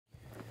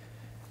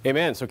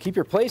Amen. So keep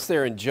your place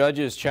there in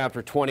Judges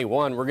chapter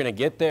 21. We're going to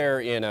get there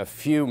in a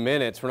few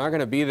minutes. We're not going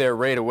to be there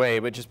right away,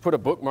 but just put a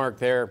bookmark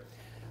there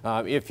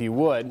if you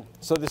would.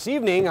 So this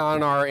evening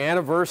on our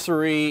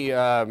anniversary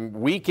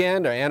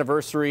weekend, my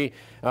anniversary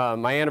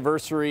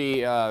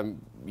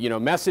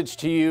message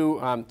to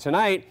you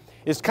tonight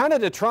is kind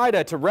of to try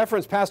to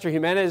reference Pastor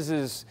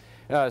Jimenez's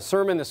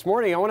sermon this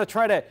morning. I want to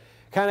try to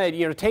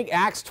kind of take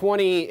Acts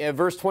 20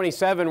 verse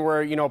 27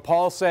 where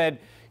Paul said,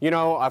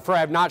 for I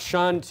have not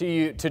shunned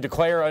to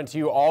declare unto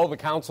you all the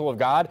counsel of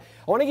God.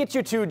 I want to get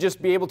you to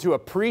just be able to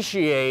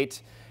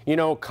appreciate,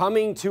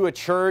 coming to a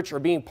church or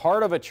being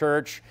part of a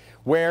church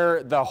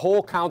where the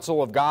whole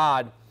counsel of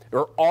God,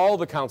 or all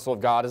the counsel of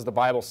God, as the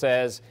Bible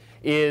says,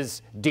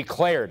 is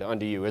declared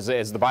unto you.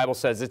 As the Bible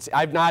says,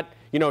 I've not,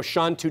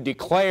 shunned to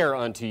declare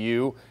unto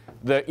you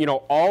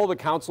all the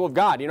counsel of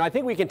God. I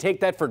think we can take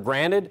that for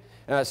granted.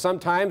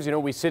 Sometimes,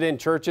 we sit in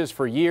churches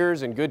for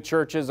years, and good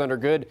churches under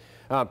good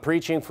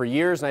preaching for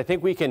years, and I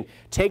think we can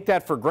take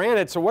that for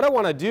granted. So what I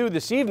want to do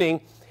this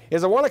evening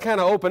is I want to kind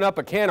of open up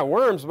a can of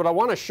worms, but I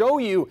want to show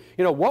you,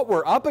 what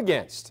we're up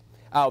against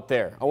out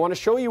there. I want to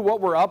show you what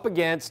we're up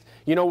against,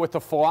 with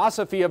the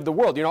philosophy of the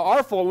world.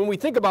 When we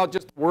think about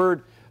just the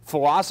word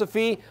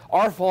philosophy,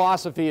 our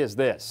philosophy is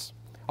this.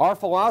 Our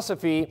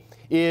philosophy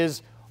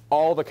is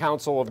all the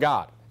counsel of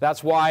God.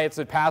 That's why it's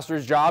a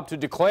pastor's job to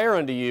declare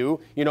unto you,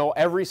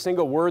 every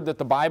single word that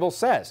the Bible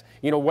says.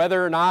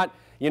 Whether or not,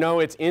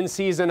 it's in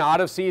season, out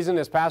of season,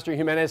 as Pastor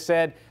Jimenez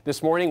said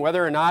this morning,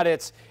 whether or not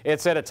it's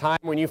at a time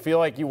when you feel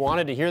like you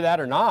wanted to hear that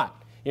or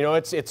not.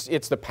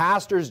 It's the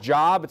pastor's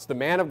job, it's the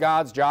man of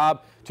God's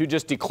job to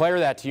just declare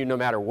that to you no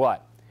matter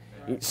what.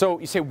 Right. So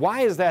you say,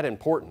 why is that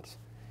important?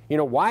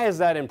 Why is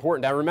that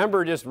important? I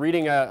remember just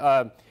reading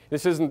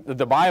this isn't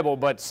the Bible,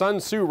 but Sun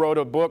Tzu wrote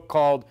a book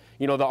called,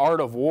 The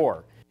Art of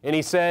War. And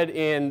he said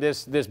in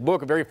this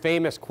book, a very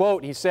famous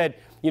quote, he said,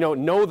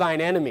 know thine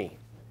enemy.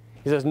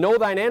 He says, know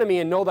thine enemy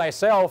and know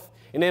thyself,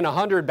 and in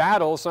 100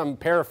 battles, I'm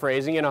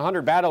paraphrasing, in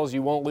 100 battles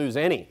you won't lose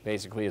any,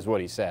 basically is what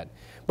he said.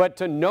 But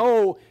to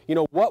know,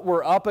 what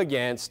we're up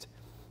against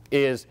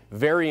is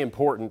very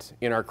important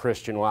in our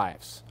Christian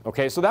lives.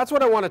 Okay, so that's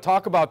what I want to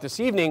talk about this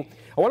evening.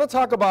 I want to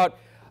talk about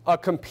a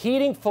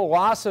competing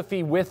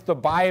philosophy with the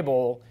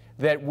Bible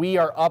that we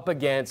are up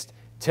against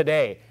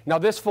today. Now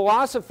this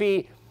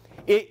philosophy,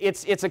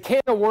 it's a can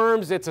of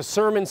worms, it's a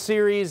sermon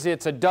series,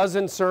 it's a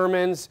dozen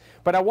sermons,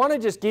 but I want to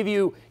just give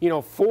you,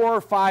 4 or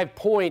 5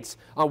 points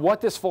on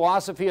what this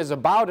philosophy is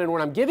about. And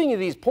when I'm giving you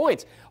these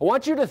points, I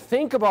want you to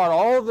think about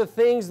all of the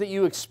things that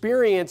you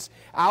experience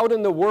out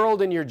in the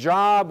world, in your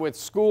job, with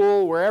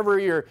school, wherever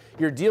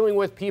you're dealing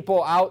with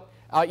people out,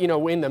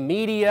 in the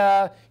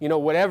media,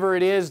 whatever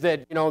it is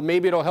that,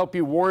 maybe it'll help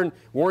you warn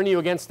you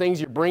against things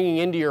you're bringing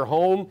into your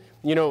home,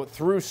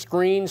 through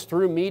screens,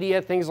 through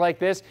media, things like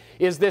this,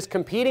 is this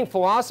competing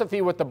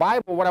philosophy with the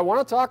Bible. What I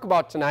want to talk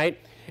about tonight,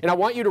 and I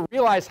want you to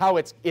realize how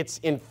it's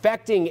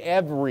infecting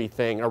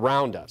everything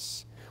around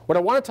us. What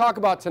I want to talk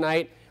about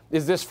tonight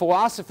is this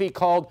philosophy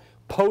called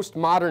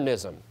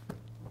postmodernism.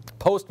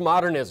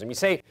 Postmodernism. You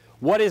say,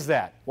 what is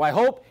that? Well, I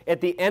hope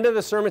at the end of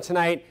the sermon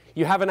tonight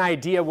you have an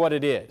idea what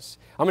it is.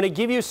 I'm going to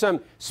give you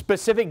some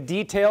specific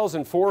details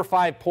in 4 or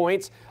 5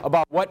 points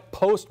about what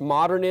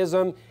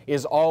postmodernism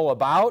is all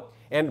about,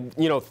 and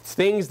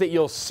things that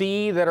you'll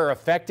see that are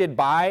affected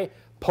by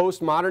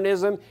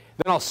postmodernism.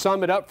 Then I'll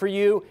sum it up for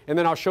you, and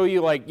then I'll show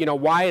you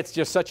why it's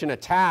just such an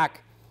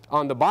attack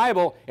on the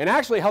Bible, and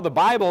actually how the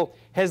Bible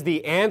has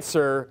the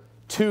answer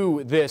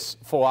to this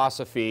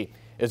philosophy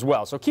as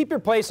well. So keep your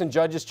place in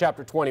Judges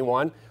chapter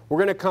 21. We're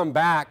going to come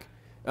back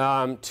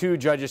to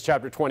Judges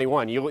chapter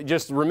 21. You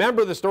just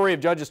remember the story of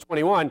Judges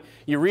 21.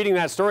 You're reading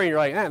that story and you're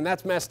like, man,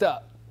 that's messed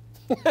up.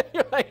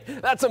 You're like,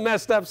 that's a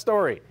messed up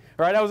story.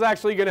 All right, I was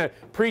actually going to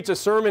preach a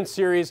sermon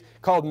series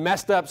called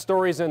Messed Up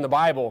Stories in the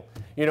Bible.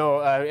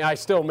 I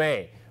still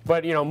may.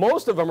 But,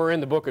 most of them are in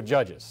the book of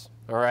Judges.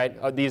 All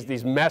right,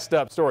 these messed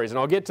up stories. And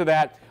I'll get to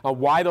that,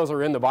 why those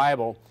are in the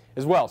Bible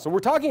as well. So we're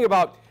talking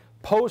about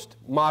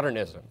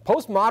postmodernism.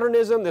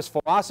 Postmodernism, this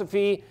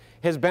philosophy,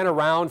 has been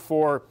around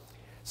for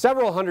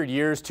several hundred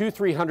years,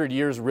 200-300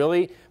 years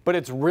really, but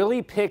it's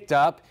really picked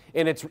up,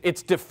 and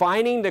it's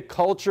defining the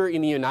culture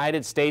in the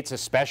United States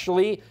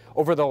especially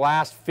over the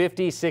last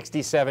 50,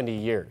 60, 70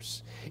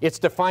 years. It's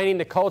defining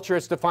the culture,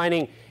 it's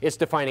defining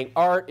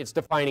art, it's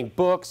defining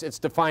books, it's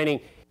defining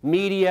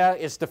media,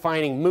 it's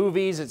defining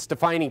movies, it's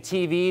defining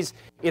TVs.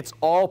 It's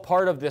all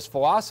part of this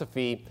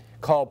philosophy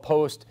called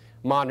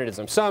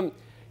postmodernism. Some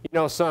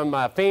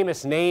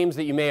famous names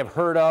that you may have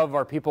heard of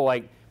are people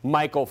like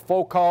Michael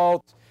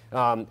Foucault,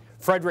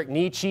 Friedrich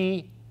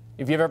Nietzsche,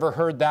 if you've ever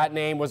heard that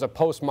name, was a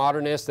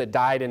postmodernist that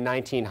died in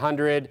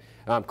 1900.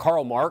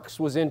 Karl Marx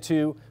was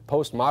into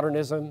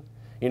postmodernism.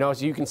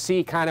 So you can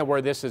see kind of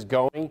where this is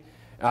going.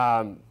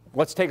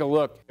 Let's take a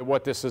look at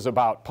what this is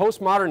about.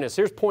 Postmodernists,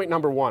 here's point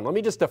number 1. Let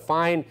me just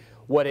define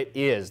what it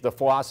is, the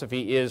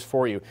philosophy is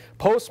for you.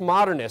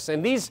 Postmodernists,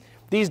 and these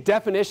these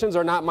definitions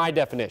are not my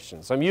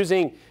definitions. I'm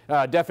using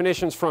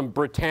definitions from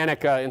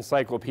Britannica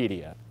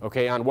Encyclopedia,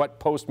 okay, on what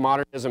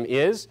postmodernism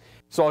is.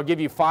 So I'll give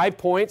you 5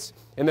 points,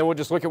 and then we'll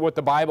just look at what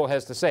the Bible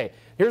has to say.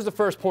 Here's the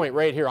first point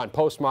right here on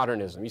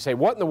postmodernism. You say,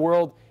 what in the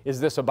world is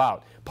this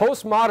about?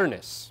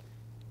 Postmodernists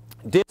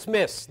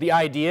dismiss the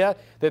idea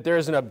that there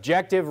is an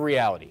objective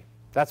reality.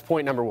 That's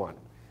point number 1.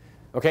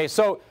 Okay,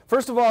 so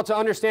first of all, to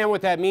understand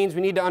what that means, we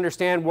need to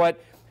understand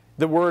what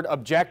the word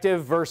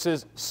objective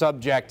versus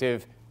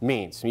subjective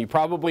means. And you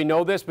probably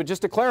know this, but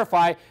just to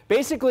clarify,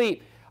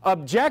 basically,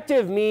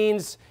 objective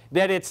means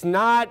that it's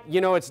not,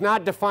 it's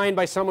not defined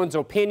by someone's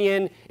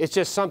opinion, it's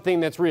just something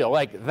that's real.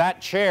 Like that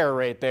chair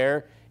right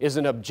there is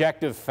an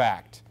objective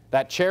fact.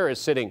 That chair is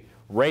sitting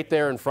right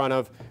there in front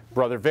of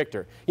Brother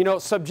Victor.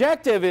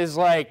 Subjective is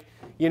like,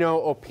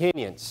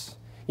 opinions.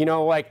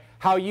 Like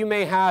how you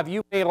may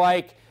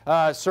like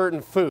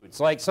certain foods.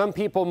 Like some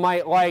people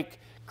might like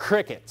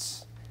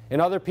crickets,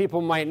 and other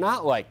people might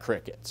not like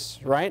crickets,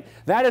 right?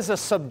 That is a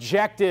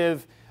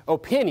subjective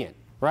opinion,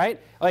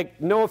 right? Like,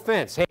 no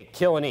offense, hey,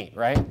 kill and eat,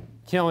 right?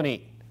 Kill and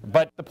eat.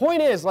 But the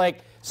point is, like,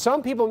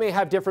 some people may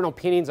have different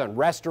opinions on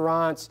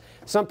restaurants.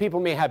 Some people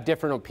may have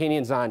different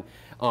opinions on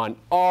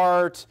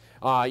art.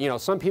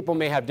 Some people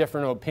may have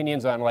different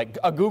opinions on, like,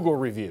 a Google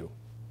review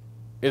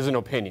is an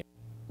opinion,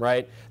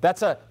 right?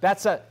 That's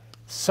a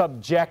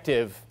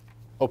subjective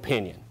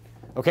opinion.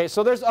 Okay,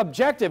 so there's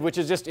objective, which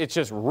is it's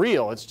just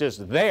real. It's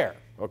just there.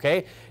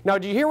 Okay? Now,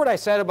 do you hear what I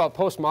said about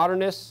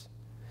postmodernists?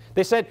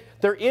 They said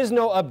there is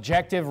no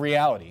objective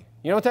reality.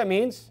 You know what that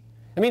means?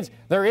 It means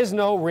there is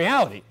no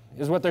reality,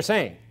 is what they're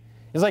saying.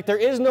 It's like there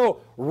is no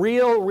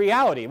real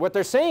reality. What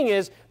they're saying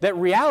is that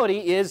reality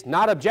is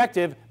not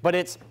objective, but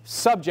it's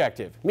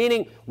subjective.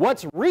 Meaning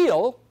what's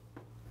real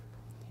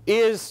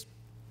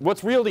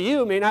to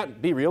you may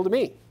not be real to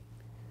me.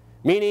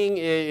 Meaning,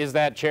 is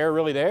that chair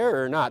really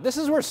there or not? This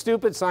is where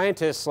stupid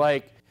scientists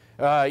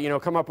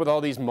come up with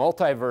all these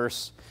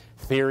multiverse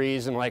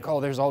theories and like, oh,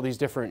 there's all these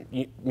different,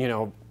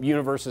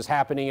 universes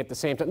happening at the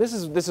same time. This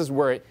is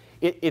where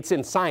it's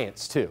in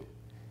science too.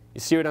 You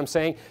see what I'm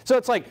saying? So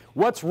it's like,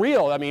 what's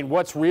real? I mean,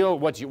 what's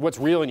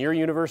real in your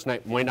universe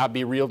might not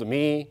be real to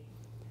me.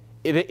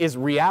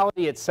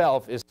 Reality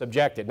itself is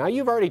subjective. Now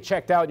you've already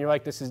checked out and you're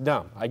like, this is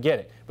dumb. I get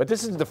it. But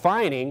this is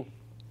defining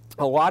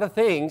a lot of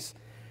things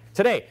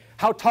today.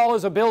 How tall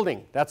is a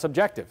building? That's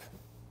objective.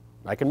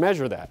 I can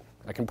measure that.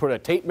 I can put a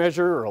tape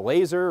measure or a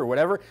laser or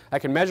whatever. I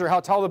can measure how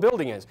tall the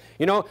building is.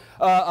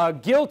 A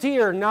guilty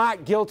or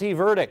not guilty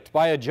verdict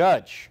by a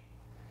judge.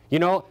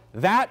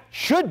 That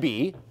should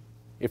be,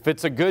 if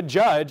it's a good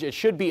judge, it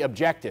should be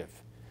objective.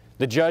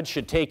 The judge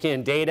should take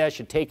in data,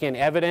 should take in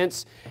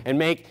evidence,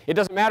 and it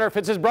doesn't matter if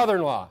it's his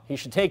brother-in-law. He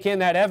should take in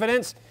that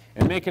evidence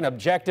and make an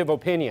objective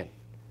opinion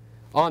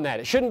on that.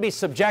 It shouldn't be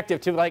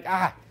subjective to like,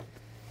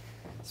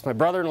 it's my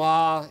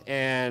brother-in-law,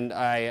 and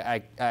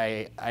I'm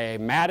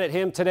mad at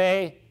him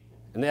today.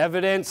 And the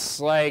evidence,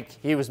 like,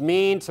 he was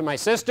mean to my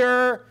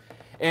sister.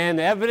 And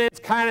the evidence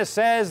kind of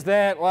says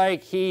that,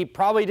 like, he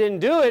probably didn't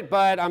do it,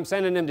 but I'm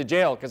sending him to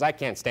jail because I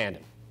can't stand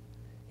him.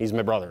 He's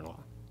my brother-in-law.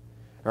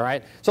 All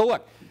right? So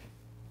look,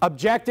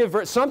 objective,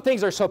 some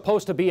things are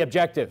supposed to be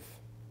objective.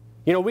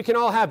 We can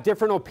all have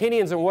different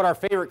opinions on what our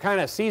favorite kind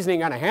of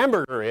seasoning on a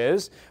hamburger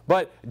is,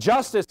 but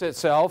justice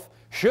itself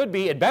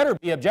it better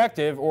be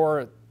objective,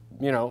 or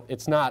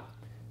it's not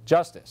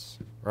justice,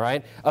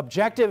 right?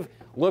 Objective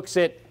looks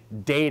at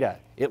data.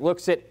 It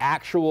looks at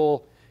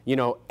actual,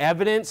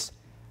 evidence,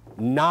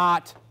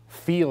 not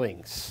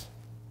feelings.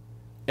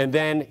 And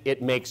then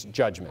it makes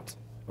judgment,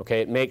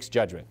 okay? It makes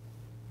judgment.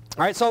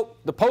 All right, so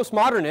the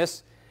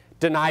postmodernist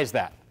denies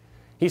that.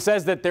 He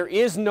says that there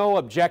is no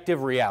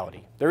objective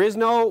reality. There is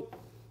no,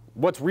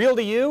 what's real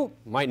to you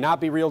might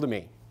not be real to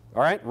me,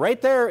 all right? Right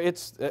there,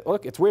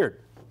 look, it's weird,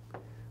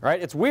 all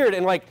right? It's weird,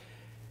 and like,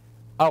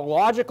 a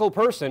logical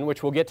person,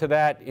 which we'll get to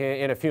that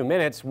in a few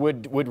minutes,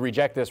 would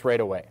reject this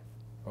right away.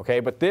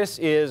 Okay, but this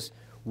is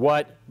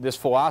what this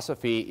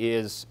philosophy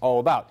is all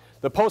about.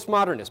 The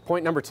postmodernist,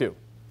 point number 2.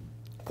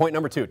 Point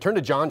number 2, turn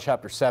to John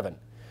chapter 7.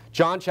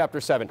 John chapter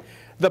 7.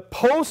 The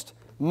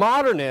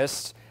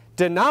postmodernist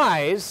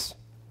denies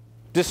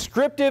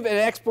descriptive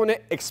and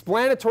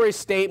explanatory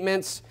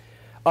statements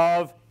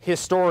of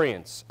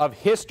historians, of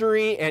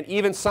history, and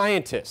even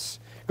scientists.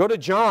 Go to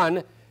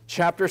John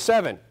chapter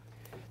 7.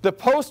 The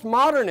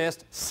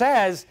postmodernist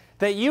says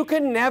that you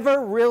can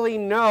never really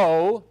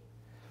know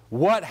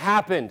what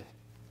happened.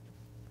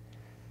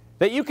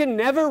 That you can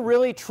never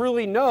really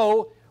truly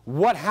know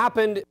what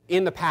happened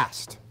in the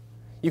past.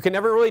 You can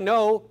never really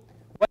know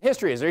what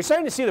history is. Are you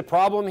starting to see the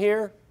problem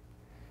here?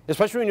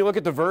 Especially when you look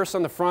at the verse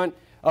on the front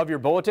of your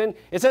bulletin.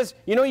 It says,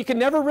 you can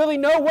never really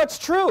know what's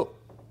true.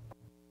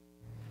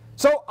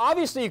 So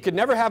obviously you could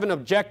never have an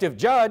objective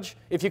judge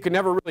if you could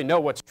never really know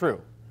what's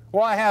true.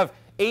 Well, I have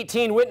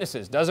 18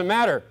 witnesses. Doesn't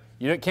matter.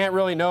 You can't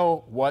really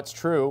know what's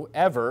true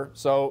ever,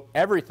 so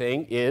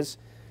everything is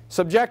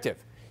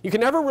subjective. You can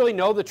never really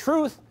know the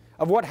truth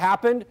of what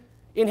happened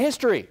in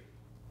history,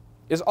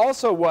 is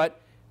also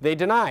what they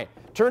deny.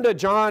 Turn to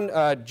John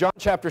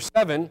chapter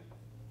 7,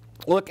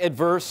 look at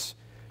verse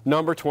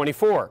number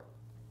 24.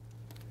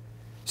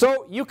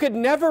 So you could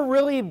never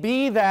really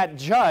be that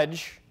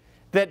judge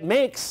that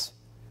makes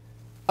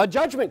a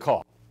judgment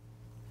call.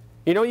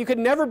 You know, you could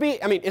never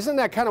be, I mean, isn't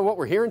that kind of what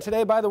we're hearing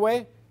today, by the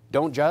way?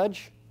 Don't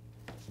judge.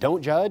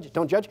 Don't judge.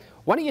 Don't judge.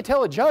 Why don't you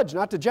tell a judge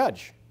not to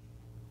judge?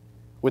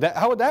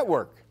 How would that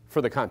work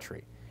for the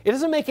country? It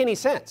doesn't make any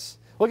sense.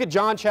 Look at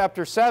John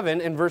chapter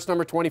 7 and verse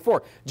number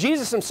 24.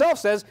 Jesus himself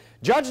says,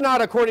 judge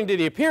not according to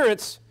the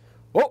appearance.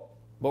 Oh,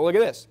 but look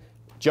at this.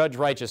 Judge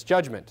righteous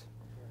judgment.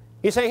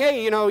 He's saying,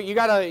 hey, you know,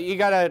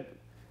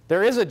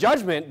 there is a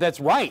judgment that's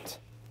right,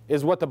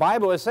 is what the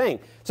Bible is saying.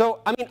 So,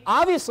 I mean,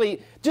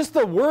 obviously, just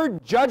the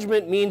word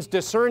judgment means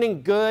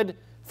discerning good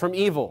from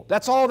evil.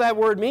 That's all that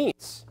word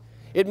means.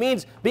 It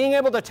means being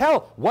able to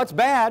tell what's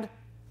bad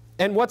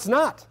and what's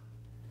not.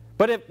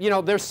 But if, you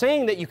know, they're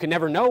saying that you can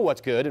never know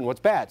what's good and what's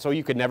bad, so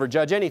you could never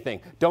judge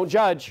anything. Don't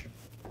judge.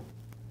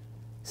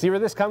 See where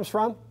this comes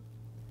from?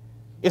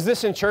 Is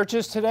this in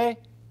churches today?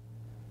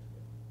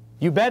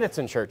 You bet it's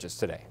in churches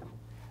today.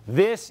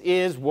 This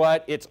is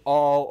what it's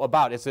all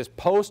about. It's this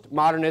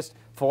postmodernist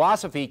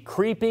philosophy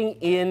creeping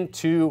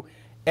into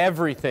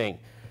everything.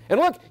 And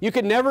look, you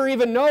could never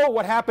even know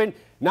what happened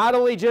not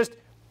only just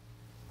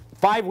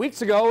 5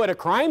 weeks ago at a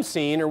crime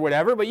scene or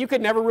whatever, but you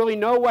could never really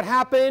know what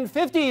happened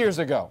 50 years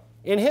ago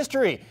in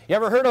history. You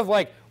ever heard of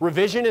like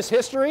revisionist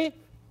history?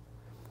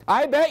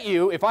 I bet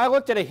you if I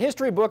looked at a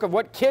history book of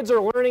what kids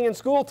are learning in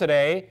school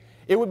today,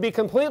 it would be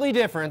completely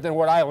different than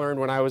what I learned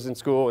when I was in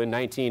school in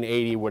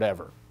 1980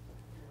 whatever.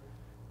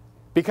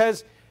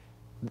 Because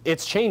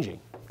it's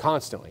changing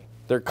constantly.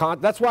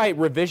 That's why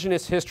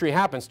revisionist history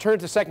happens. Turn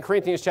to 2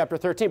 Corinthians chapter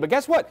 13. But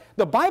guess what?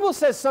 The Bible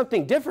says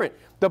something different.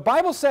 The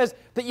Bible says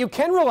that you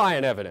can rely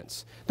on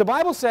evidence. The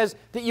Bible says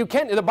that you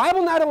can. The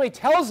Bible not only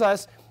tells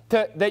us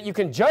that you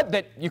can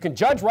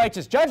judge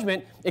righteous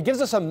judgment, it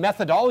gives us a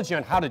methodology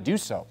on how to do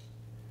so.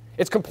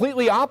 It's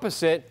completely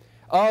opposite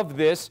of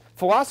this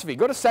philosophy.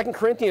 Go to 2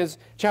 Corinthians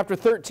chapter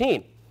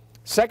 13.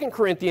 2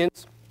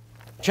 Corinthians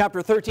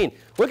chapter 13.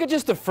 Look at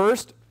just the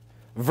first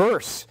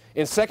verse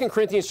in 2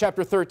 Corinthians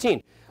chapter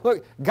 13.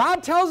 Look,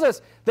 God tells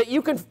us that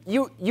you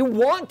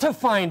want to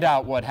find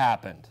out what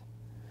happened.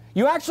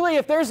 You actually,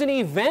 if there's an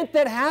event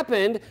that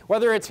happened,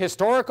 whether it's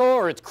historical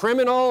or it's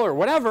criminal or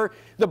whatever,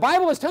 the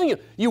Bible is telling you,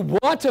 you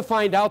want to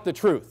find out the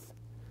truth.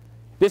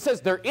 It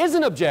says there is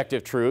an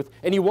objective truth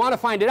and you want to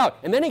find it out.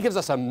 And then he gives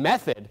us a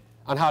method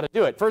on how to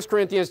do it. 2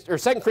 Corinthians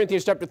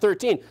chapter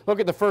 13, look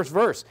at the first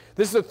verse.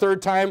 This is the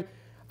third time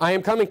I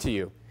am coming to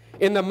you.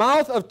 In the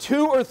mouth of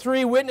 2 or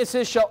 3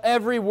 witnesses shall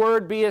every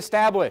word be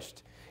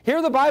established. Here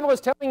the Bible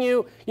is telling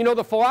you, you know,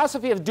 the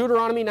philosophy of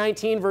Deuteronomy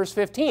 19 verse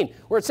 15,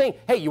 where it's saying,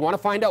 hey, you want to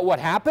find out what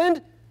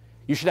happened?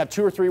 You should have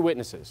 2 or 3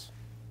 witnesses.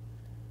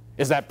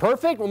 Is that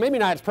perfect? Well, maybe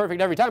not it's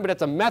perfect every time, but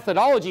it's a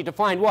methodology to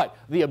find what?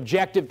 The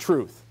objective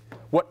truth.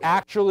 What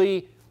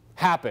actually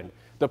happened.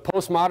 The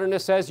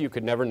postmodernist says you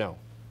could never know.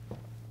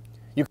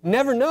 You could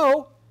never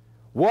know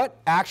what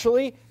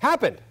actually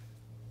happened.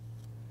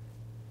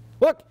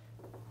 Look,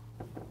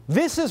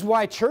 this is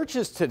why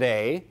churches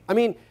today, I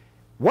mean,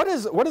 what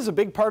is a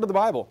big part of the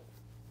Bible?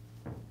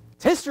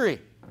 It's history.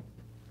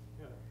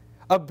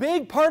 A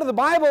big part of the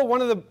Bible,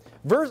 one of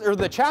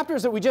the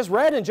chapters that we just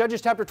read in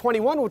Judges chapter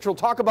 21, which we'll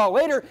talk about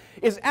later,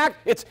 is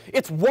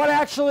it's what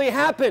actually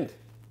happened.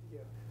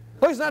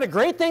 Look, it's not a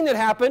great thing that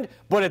happened,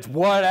 but it's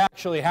what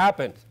actually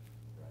happened.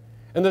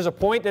 And there's a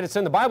point that it's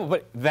in the Bible,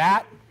 but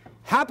that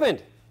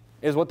happened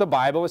is what the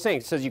Bible is saying.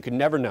 It says you can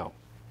never know.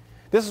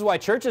 This is why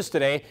churches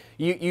today,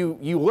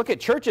 you look at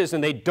churches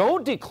and they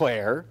don't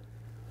declare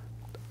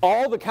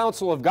all the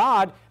counsel of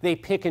God, they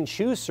pick and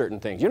choose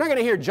certain things. You're not going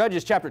to hear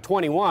Judges chapter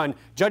 21,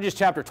 Judges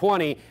chapter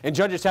 20, and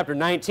Judges chapter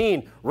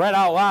 19 read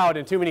out loud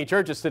in too many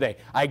churches today.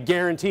 I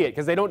guarantee it,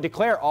 because they don't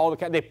declare all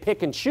the, they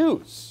pick and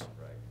choose.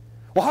 Right.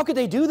 Well, how could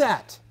they do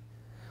that?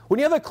 When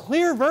you have a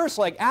clear verse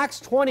like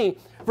Acts 20,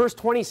 verse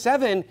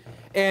 27,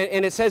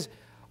 and it says,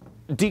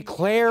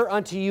 declare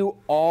unto you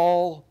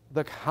all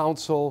the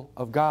counsel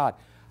of God.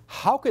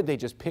 How could they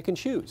just pick and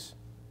choose?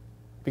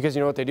 Because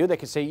you know what they do? They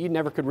could say you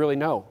never could really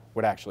know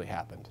what actually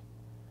happened.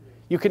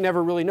 You could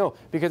never really know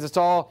because it's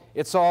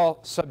all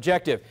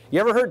subjective. You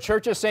ever heard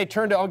churches say,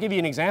 I'll give you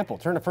an example.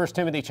 Turn to 1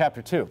 Timothy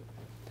chapter 2.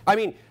 I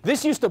mean,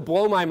 this used to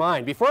blow my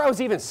mind. Before I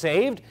was even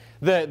saved,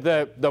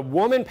 the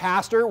woman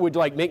pastor would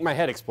like make my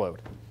head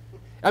explode.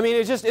 I mean,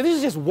 this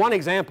is just one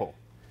example.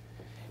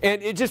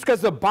 And it's just because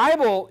the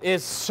Bible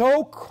is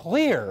so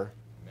clear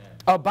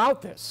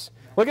about this.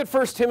 Look at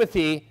 1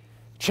 Timothy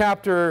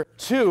chapter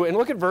 2 and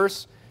look at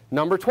verse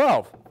number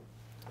 12.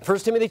 1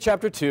 Timothy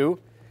chapter 2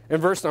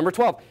 and verse number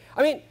 12.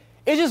 I mean,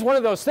 it's just one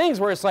of those things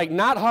where it's like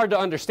not hard to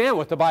understand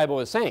what the Bible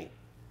is saying.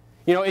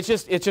 You know, it's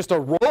just a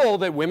role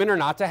that women are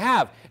not to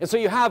have. And so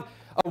you have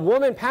a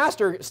woman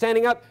pastor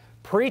standing up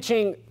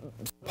preaching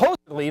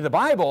supposedly the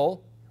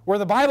Bible, where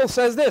the Bible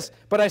says this,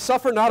 but I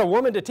suffer not a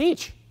woman to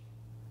teach,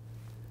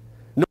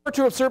 nor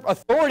to usurp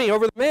authority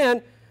over the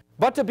man,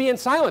 but to be in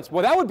silence.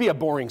 Well, that would be a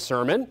boring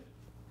sermon.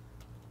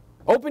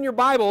 Open your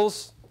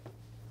Bibles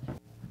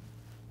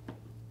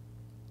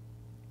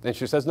And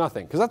she says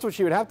nothing, because that's what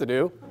she would have to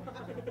do.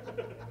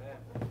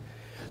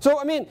 So,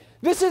 I mean,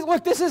 this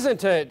isn't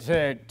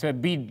to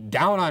be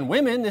down on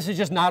women. This is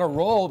just not a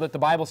role that the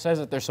Bible says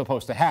that they're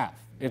supposed to have.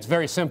 It's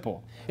very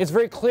simple. It's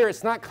very clear.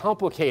 It's not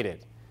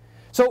complicated.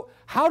 So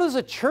how does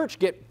a church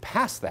get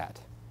past that?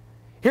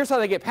 Here's how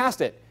they get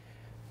past it.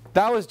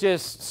 That was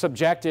just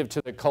subjective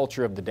to the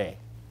culture of the day.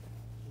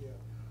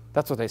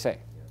 That's what they say.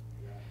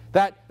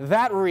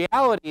 That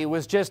reality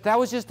was just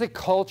the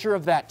culture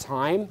of that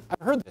time.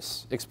 I've heard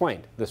this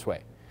explained this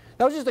way.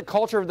 That was just the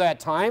culture of that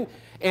time,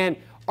 and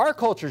our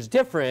culture is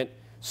different,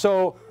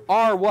 so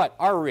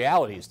our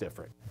reality is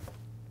different.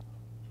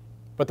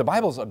 But the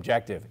Bible's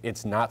objective.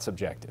 It's not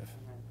subjective.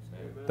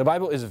 The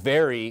Bible is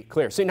very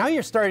clear. So now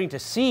you're starting to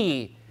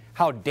see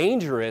how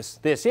dangerous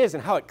this is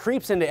and how it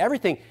creeps into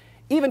everything,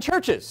 even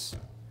churches.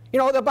 You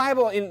know, the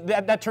Bible,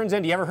 that turns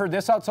into, you ever heard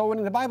this out soul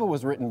winning? The Bible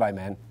was written by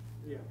men.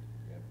 Yeah.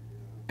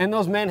 And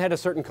those men had a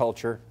certain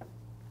culture,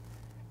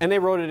 and they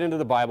wrote it into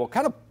the Bible.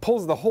 Kind of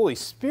pulls the Holy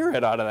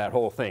Spirit out of that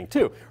whole thing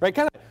too, right?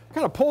 Kind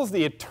of pulls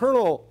the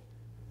eternal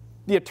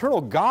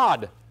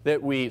God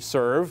that we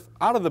serve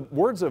out of the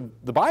words of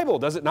the Bible,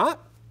 does it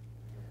not?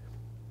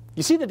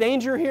 You see the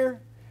danger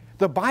here?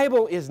 The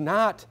Bible is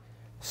not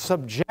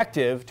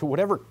subjective to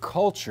whatever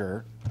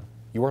culture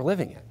you are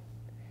living in.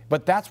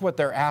 But that's what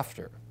they're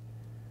after.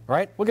 All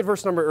right? Look at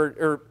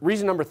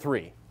reason number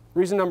 3.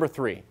 Reason number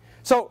 3.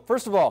 So,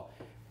 first of all,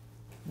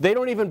 they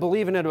don't even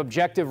believe in an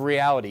objective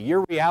reality.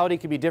 Your reality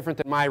could be different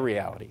than my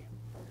reality.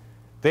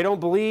 They don't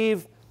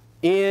believe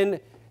in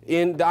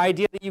the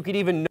idea that you could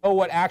even know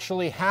what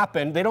actually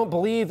happened. They don't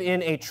believe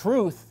in a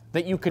truth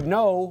that you could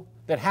know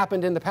that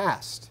happened in the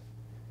past.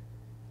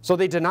 So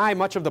they deny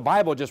much of the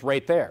Bible just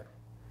right there.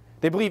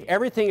 They believe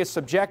everything is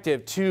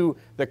subjective to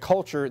the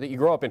culture that you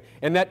grow up in.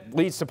 And that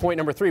leads to point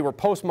number 3, where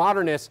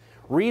postmodernists,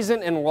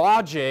 reason and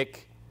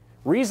logic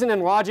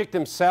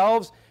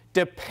themselves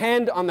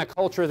depend on the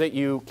culture that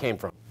you came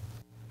from.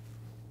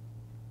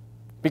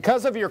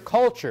 Because of your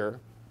culture,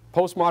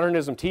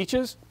 postmodernism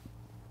teaches,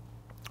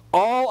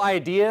 all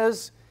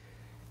ideas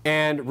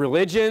and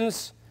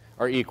religions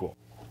are equal.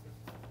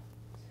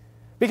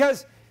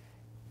 Because,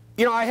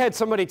 you know, I had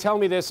somebody tell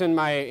me this in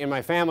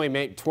my family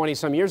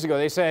 20-some years ago.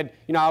 They said,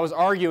 you know, I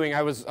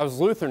was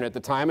Lutheran at the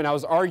time, and I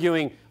was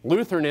arguing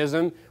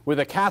Lutheranism with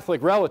a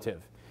Catholic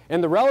relative.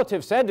 And the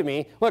relative said to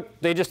me, look,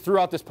 they just threw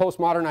out this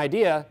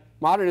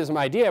modernism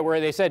idea, where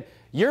they said,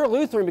 you're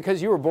Lutheran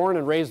because you were born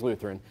and raised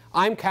Lutheran.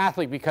 I'm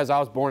Catholic because I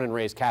was born and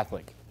raised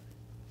Catholic.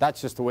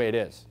 That's just the way it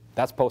is.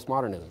 That's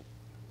postmodernism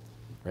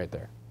right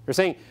there. They're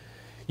saying,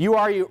 you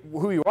are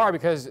who you are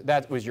because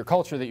that was your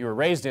culture that you were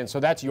raised in, so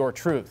that's your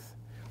truth.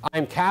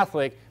 I'm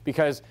Catholic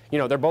because, you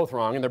know, they're both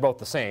wrong and they're both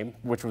the same,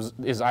 which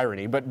is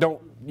irony, but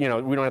we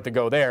don't have to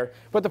go there.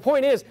 But the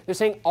point is, they're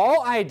saying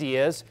all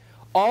ideas,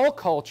 all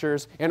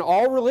cultures, and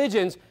all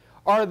religions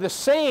are the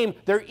same.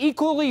 They're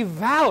equally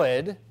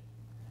valid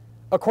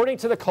according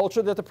to the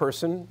culture that the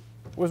person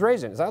was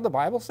raised in. Is that what the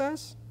Bible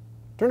says?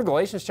 Turn to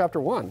Galatians chapter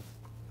 1.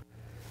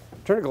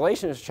 Turn to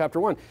Galatians chapter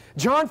 1.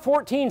 John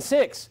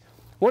 14:6.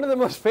 One of the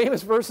most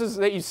famous verses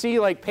that you see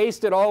like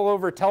pasted all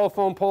over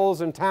telephone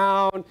poles in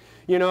town,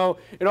 you know,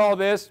 and all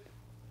this.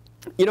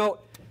 You know,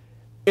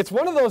 it's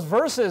one of those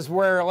verses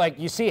where like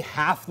you see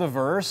half the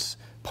verse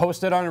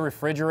posted on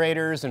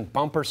refrigerators and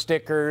bumper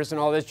stickers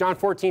and all this. John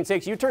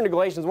 14:6. You turn to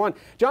Galatians 1.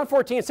 John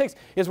 14:6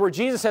 is where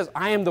Jesus says,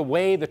 I am the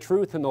way, the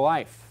truth, and the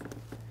life.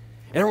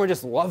 And everyone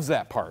just loves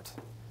that part.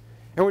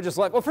 And we're just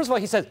like, well, first of all,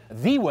 he says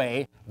the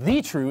way,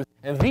 the truth,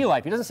 and the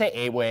life. He doesn't say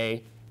a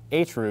way,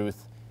 a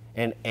truth,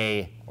 and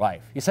a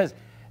life. He says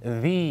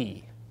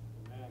the.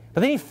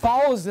 But then he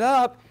follows it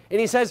up and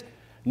he says,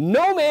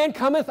 no man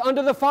cometh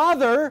unto the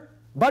Father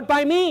but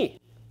by me.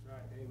 Right,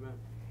 amen.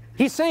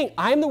 He's saying,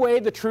 I'm the way,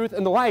 the truth,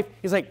 and the life.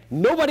 He's like,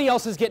 nobody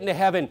else is getting to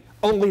heaven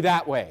only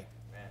that way.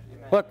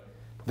 Amen. Look,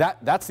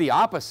 that's the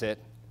opposite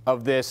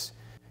of this.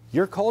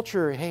 Your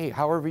culture, hey,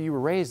 however you were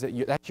raised,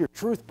 that's your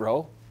truth,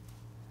 bro.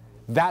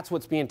 That's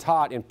what's being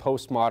taught in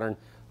postmodern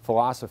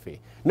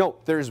philosophy. No,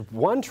 there's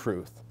one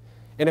truth.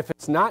 And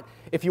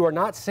if you are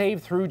not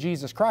saved through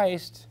Jesus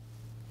Christ,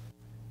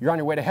 you're on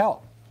your way to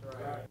hell.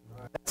 Right.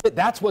 That's it.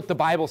 That's what the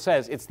Bible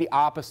says. It's the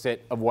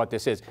opposite of what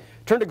this is.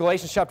 Turn to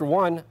Galatians chapter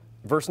 1,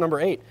 verse number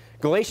 8.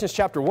 Galatians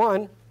chapter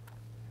 1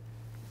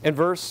 and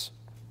verse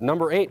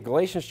number 8.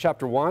 Galatians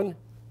chapter 1.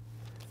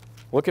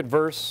 Look at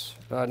verse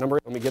number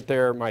 8. Let me get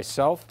there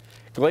myself.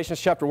 Galatians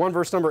chapter 1,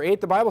 verse number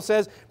 8. The Bible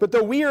says, but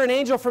though we are an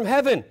angel from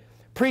heaven,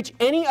 preach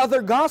any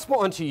other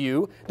gospel unto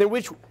you than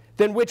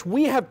which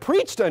we have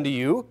preached unto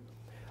you,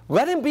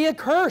 let him be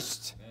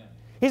accursed. Amen.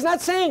 He's not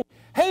saying,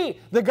 hey,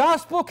 the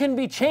gospel can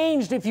be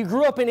changed if you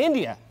grew up in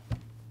India.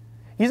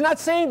 He's not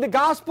saying the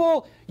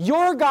gospel,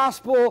 your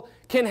gospel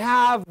can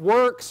have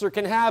works or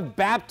can have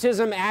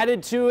baptism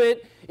added to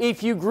it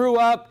if you grew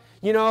up,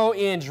 you know,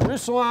 in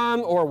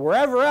Jerusalem or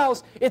wherever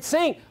else. It's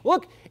saying,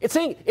 look, it's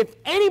saying if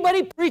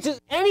anybody preaches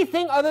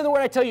anything other than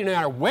what I tell you, no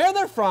matter where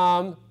they're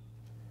from,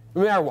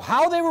 no matter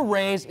how they were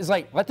raised, is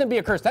like, let them be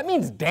accursed. That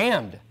means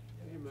damned.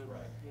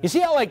 You see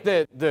how like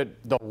the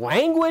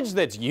language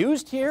that's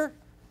used here,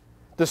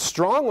 the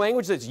strong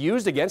language that's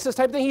used against this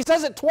type of thing, he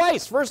says it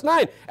twice, verse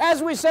 9,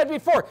 as we said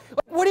before.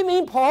 Like, what do you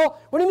mean, Paul?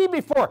 What do you mean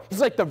before? He's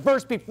like, the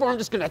verse before, I'm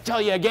just going to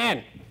tell you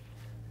again.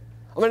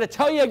 I'm going to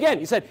tell you again.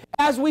 He said,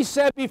 as we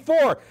said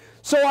before.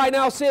 So I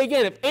now say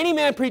again, if any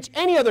man preach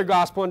any other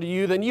gospel unto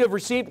you than you have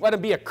received, let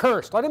him be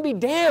accursed. Let him be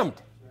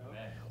damned.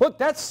 Amen. Look,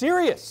 that's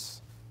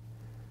serious.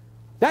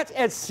 That's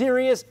as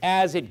serious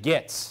as it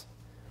gets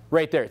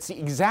right there. It's the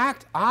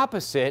exact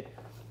opposite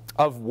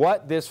of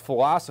what this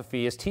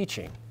philosophy is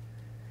teaching.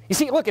 You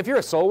see, look, if you're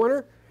a soul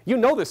winner, you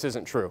know this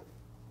isn't true.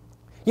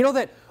 You know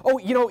that, oh,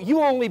 you know,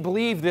 you only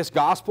believe this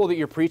gospel that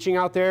you're preaching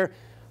out there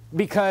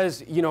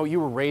because, you know, you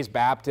were raised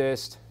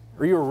Baptist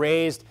or you were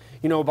raised,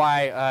 you know,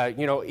 by,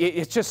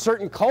 it's just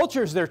certain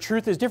cultures, their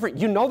truth is different.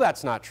 You know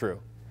that's not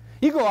true.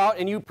 You go out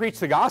and you preach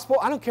the gospel.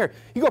 I don't care.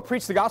 You go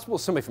preach the gospel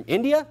to somebody from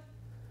India,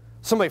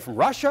 somebody from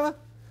Russia,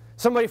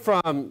 somebody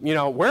from, you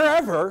know,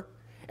 wherever,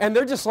 and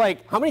they're just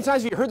like, how many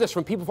times have you heard this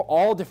from people from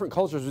all different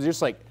cultures? They're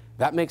just like,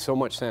 that makes so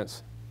much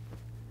sense.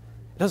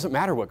 It doesn't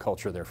matter what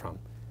culture they're from.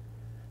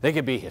 They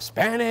could be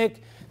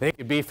Hispanic, they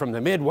could be from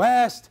the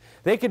Midwest,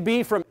 they could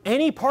be from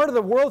any part of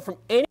the world, from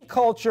any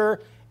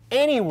culture,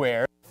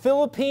 anywhere,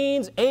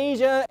 Philippines,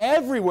 Asia,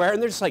 everywhere,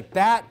 and they're just like,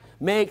 that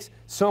makes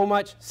so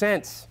much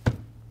sense.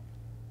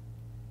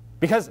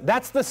 Because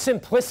that's the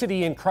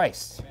simplicity in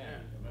Christ.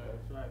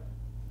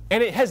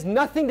 And it has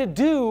nothing to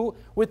do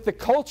with the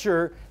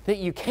culture that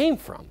you came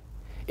from.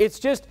 It's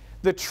just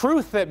the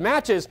truth that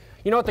matches.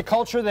 You know what the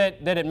culture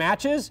that it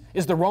matches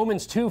is the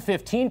Romans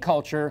 2:15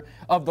 culture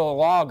of the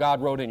law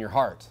God wrote in your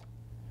heart.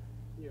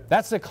 Yeah.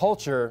 That's the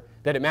culture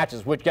that it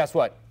matches, which guess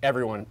what?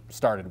 Everyone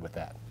started with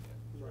that.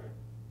 Right.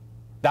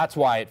 That's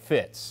why it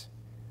fits.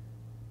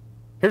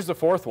 Here's the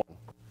fourth one.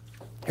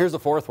 Here's the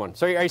fourth one.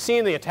 So are you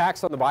seeing the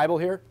attacks on the Bible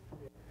here?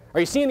 Are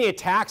you seeing the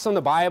attacks on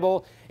the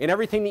Bible and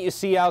everything that you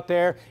see out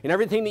there and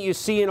everything that you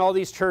see in all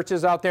these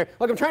churches out there?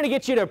 Look, I'm trying to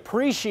get you to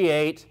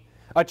appreciate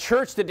a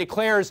church that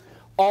declares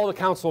all the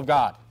counsel of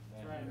God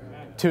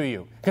to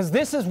you. Because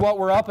this is what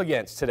we're up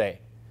against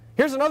today.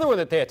 Here's another one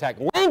that they attack.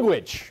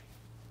 Language.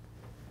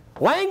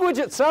 Language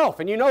itself,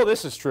 and you know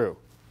this is true.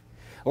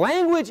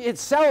 Language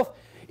itself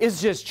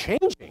is just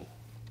changing.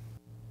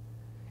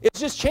 It's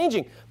just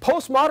changing.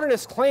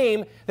 Postmodernists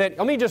claim that,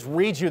 let me just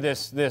read you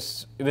this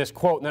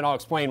quote and then I'll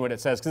explain what it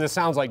says because it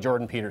sounds like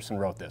Jordan Peterson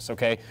wrote this,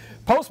 okay?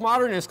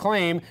 Postmodernists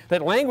claim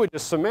that language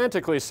is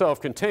semantically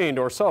self-contained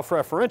or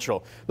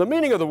self-referential. The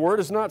meaning of the word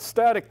is not a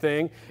static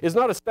thing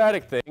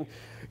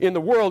in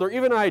the world or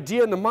even an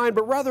idea in the mind,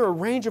 but rather a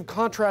range of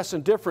contrast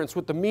and difference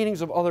with the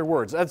meanings of other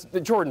words.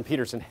 Jordan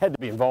Peterson had to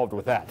be involved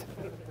with that.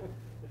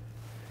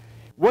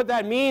 What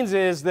that means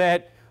is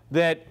that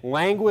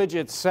language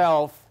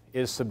itself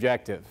is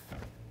subjective.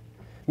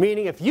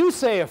 Meaning if you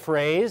say a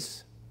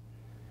phrase,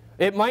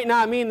 it might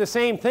not mean the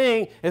same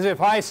thing as if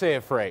I say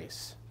a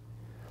phrase.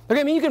 Okay,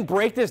 I mean, you can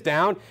break this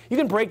down. You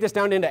can break this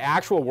down into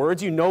actual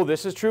words. You know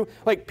this is true.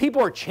 Like,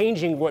 people are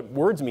changing what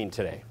words mean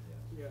today.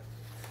 Yeah.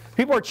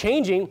 People are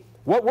changing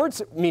what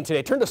words mean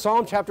today. Turn to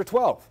Psalm chapter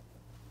 12.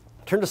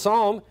 Turn to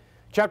Psalm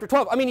chapter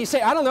 12. I mean, you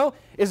say, I don't know,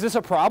 is this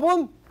a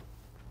problem?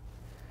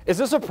 Is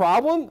this a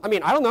problem? I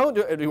mean, I don't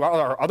know.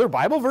 Are other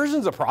Bible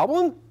versions a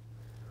problem?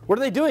 What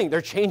are they doing?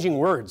 They're changing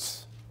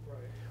words. Right.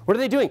 What are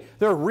they doing?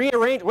 They're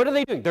rearranging. What are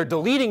they doing? They're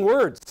deleting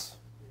words.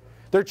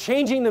 They're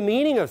changing the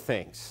meaning of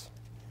things.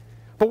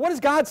 But what does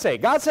God say?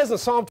 God says in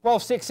Psalm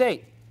 12, 6,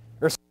 8,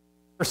 or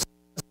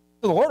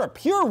the Lord are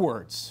pure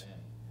words.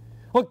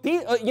 Look,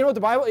 you know what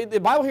the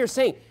Bible here is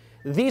saying?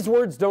 These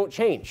words don't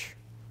change.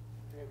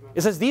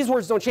 It says these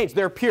words don't change.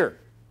 They're pure.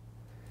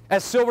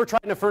 As silver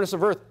tried in a furnace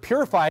of earth,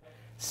 purified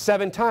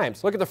 7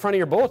 times. Look at the front of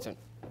your bulletin.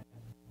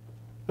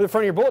 In the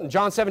front of your bulletin,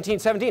 John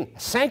 17:17.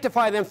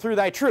 Sanctify them through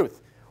thy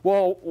truth.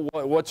 Well,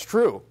 what's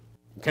true?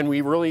 Can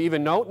we really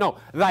even know? No,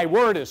 thy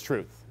word is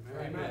truth.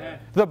 Amen.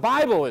 The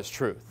Bible is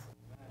truth.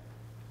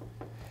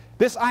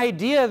 This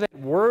idea that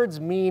words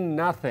mean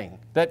nothing,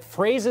 that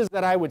phrases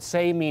that I would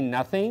say mean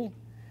nothing,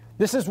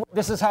 this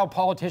is how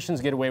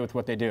politicians get away with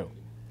what they do.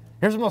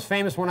 Here's the most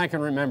famous one I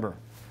can remember.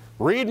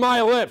 Read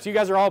my lips. You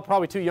guys are all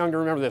probably too young to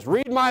remember this.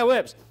 Read my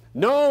lips.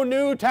 No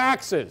new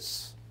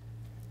taxes.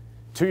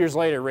 2 years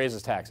later, it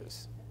raises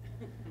taxes.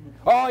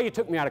 Oh, you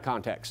took me out of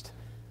context.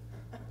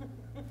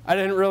 I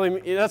didn't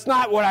really, that's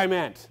not what I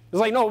meant. It's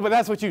like, no, but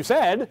that's what you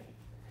said.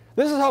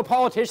 This is how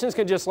politicians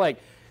can just like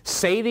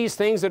say these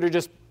things that are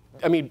just,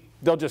 I mean,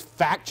 they'll just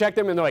fact check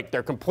them and they're like,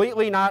 they're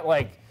completely not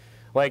like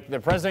the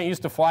president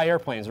used to fly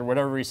airplanes or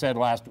whatever he said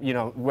last, you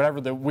know,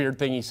 whatever the weird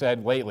thing he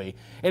said lately.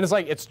 And it's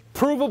like, it's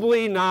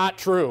provably not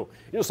true.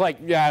 It's like,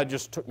 yeah, it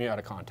just took me out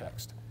of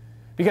context.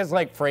 Because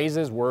like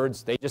phrases,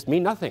 words, they just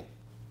mean nothing.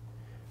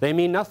 They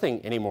mean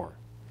nothing anymore.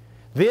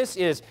 This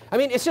is, I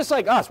mean, it's just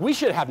like us. We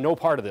should have no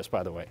part of this,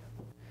 by the way.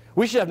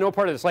 We should have no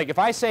part of this. Like, if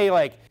I say,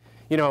 like,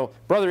 you know,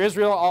 Brother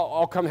Israel,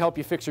 I'll come help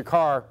you fix your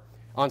car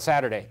on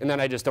Saturday, and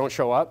then I just don't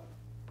show up.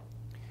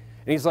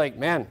 And he's like,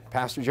 man,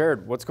 Pastor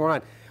Jared, what's going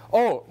on?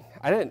 Oh,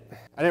 I didn't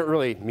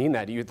really mean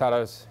that. You thought I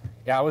was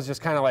Yeah, I was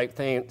just kind of like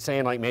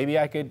saying like maybe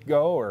I could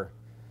go, or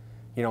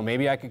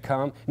maybe I could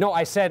come. No,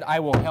 I said I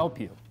will help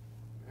you.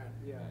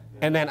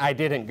 And then I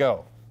didn't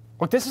go.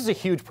 Look, this is a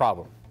huge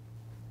problem.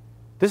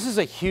 This is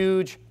a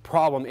huge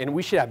problem, and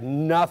we should have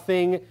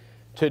nothing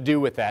to do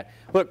with that.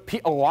 Look,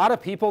 a lot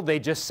of people, they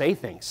just say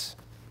things.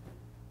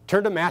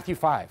 Turn to Matthew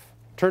 5.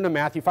 Turn to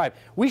Matthew 5.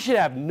 We should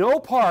have no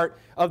part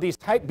of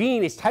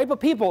being these type of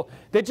people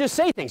that just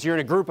say things. You're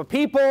in a group of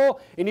people,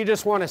 and you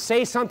just want to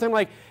say something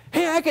like,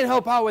 hey, I can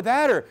help out with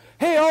that, or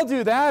hey, I'll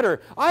do that,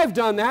 or I've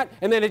done that,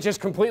 and then it's just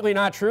completely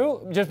not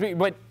true.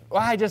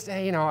 I just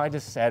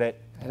said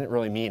it. I didn't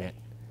really mean it.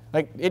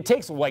 Like, it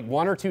takes like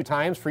 1 or 2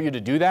 times for you to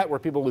do that where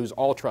people lose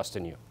all trust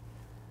in you.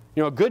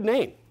 A good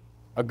name.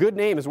 A good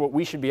name is what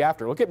we should be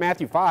after. Look at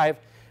Matthew 5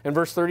 and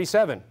verse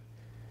 37.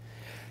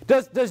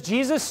 Does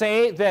Jesus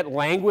say that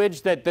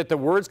language, that the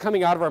words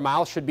coming out of our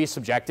mouths should be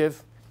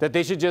subjective? That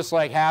they should just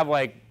like have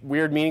like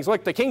weird meanings?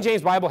 Look, the King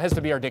James Bible has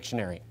to be our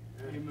dictionary.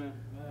 Amen.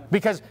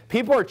 Because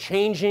people are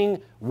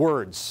changing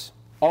words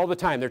all the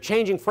time. They're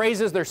changing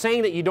phrases. They're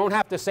saying that you don't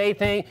have to say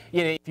things.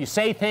 If you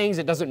say things,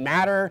 it doesn't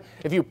matter.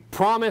 If you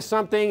promise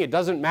something, it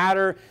doesn't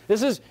matter.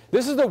 This is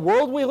the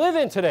world we live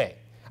in today.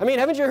 I mean,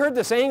 haven't you heard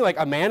the saying, like,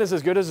 a man is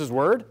as good as his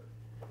word?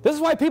 This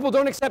is why people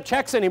don't accept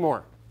checks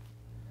anymore.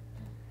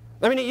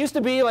 I mean, it used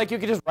to be like you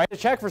could just write a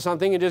check for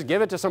something and just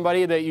give it to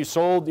somebody that you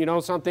sold,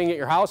 something at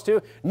your house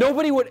to.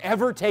 Nobody would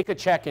ever take a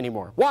check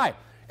anymore. Why?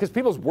 Because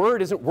people's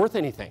word isn't worth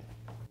anything.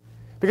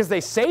 Because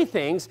they say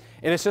things,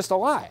 and it's just a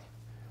lie.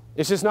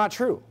 It's just not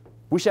true.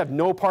 We should have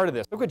no part of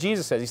this. Look what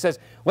Jesus says. He says,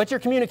 let your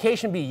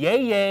communication be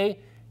yea, yea,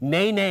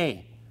 nay,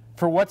 nay.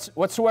 For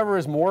whatsoever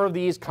is more of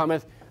these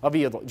cometh of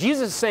evil.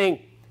 Jesus is saying,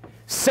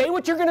 say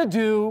what you're going to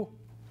do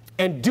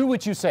and do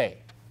what you say.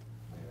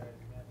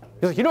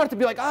 He's like, you don't have to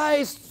be like,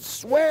 I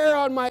swear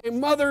on my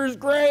mother's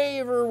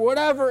grave or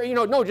whatever.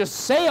 No, just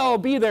say I'll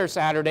be there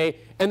Saturday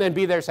and then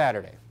be there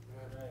Saturday.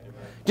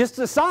 Just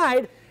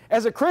decide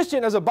as a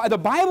Christian, the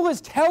Bible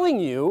is telling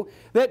you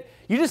that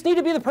you just need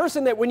to be the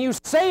person that when you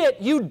say it,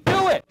 you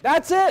do it.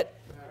 That's it.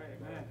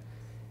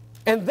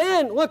 And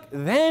then, look,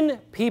 then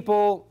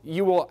people,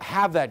 you will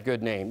have that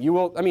good name.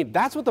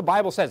 That's what the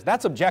Bible says.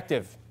 That's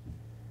objective,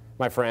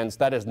 my friends.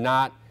 That is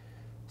not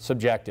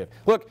subjective.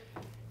 Look,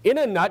 in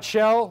a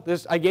nutshell,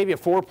 I gave you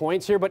 4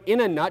 points here, but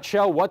in a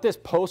nutshell, what this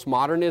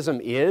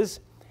postmodernism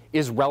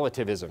is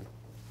relativism.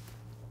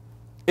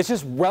 It's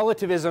just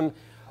relativism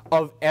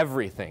of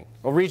everything.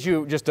 I'll read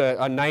you just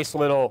a nice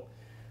little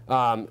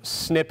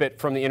snippet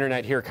from the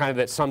internet here, kind of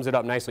that sums it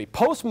up nicely.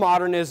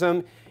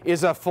 Postmodernism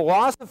is a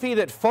philosophy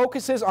that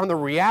focuses on the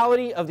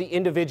reality of the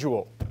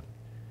individual.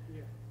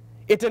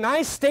 It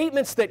denies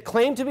statements that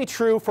claim to be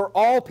true for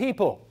all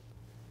people,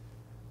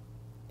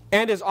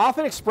 and is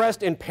often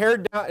expressed in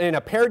a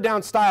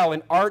pared-down style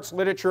in arts,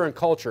 literature, and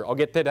culture. I'll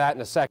get to that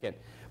in a second.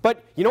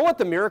 But you know what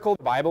the miracle of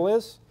the Bible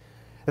is?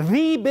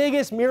 The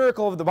biggest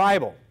miracle of the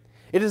Bible.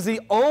 It is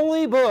the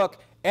only book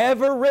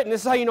ever written.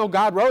 This is how you know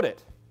God wrote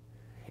it.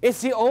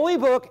 It's the only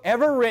book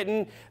ever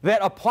written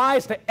that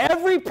applies to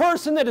every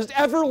person that has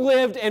ever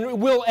lived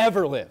and will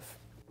ever live.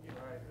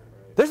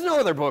 There's no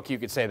other book you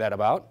could say that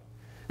about.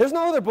 There's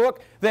no other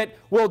book that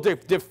will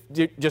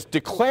just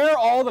declare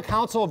all the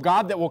counsel of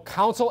God, that will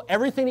counsel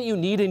everything that you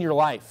need in your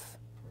life.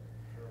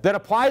 That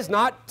applies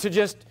not to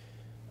just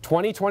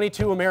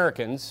 2022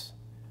 Americans,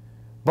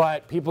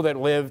 but people that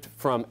lived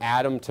from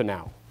Adam to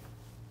now.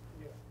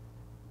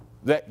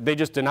 They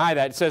just deny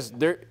that. It says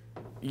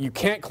you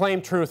can't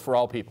claim truth for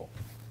all people.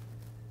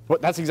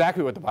 But that's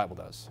exactly what the Bible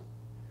does.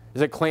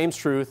 Is it claims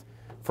truth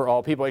for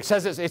all people. It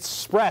says it's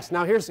expressed.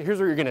 Now here's where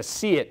you're going to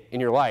see it in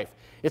your life.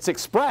 It's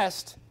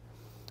expressed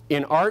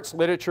in arts,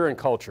 literature, and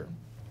culture.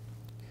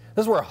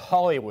 This is where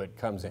Hollywood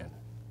comes in.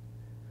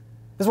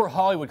 This is where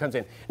Hollywood comes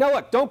in. Now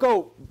look, don't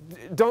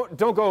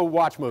go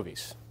watch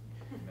movies.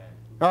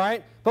 All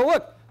right? But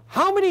look,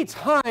 how many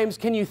times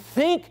can you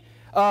think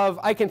of,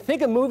 I can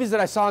think of movies that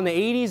I saw in the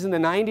 80s and the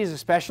 90s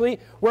especially,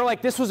 where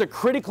like this was a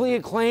critically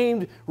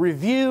acclaimed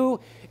review,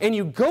 and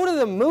you go to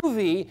the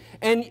movie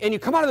and you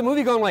come out of the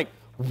movie going like,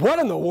 what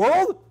in the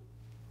world?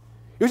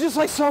 It was just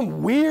like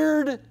some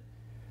weird,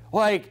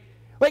 like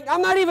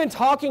I'm not even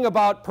talking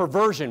about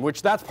perversion,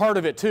 which that's part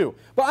of it too.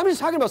 But I'm just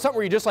talking about something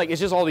where you're just like,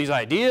 it's just all these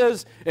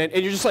ideas, and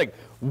you're just like,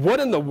 what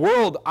in the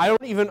world? I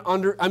don't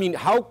even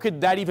how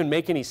could that even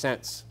make any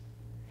sense?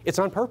 It's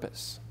on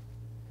purpose.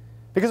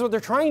 Because what they're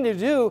trying to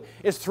do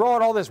is throw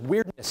out all this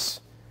weirdness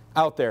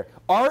out there.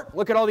 Art,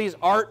 look at all these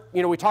art,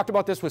 we talked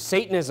about this with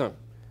Satanism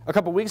a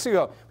couple weeks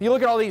ago. You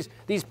look at all these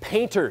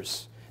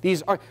painters,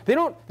 these art, they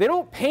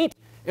don't paint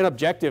an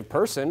objective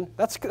person.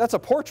 That's a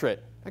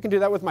portrait. I can do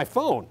that with my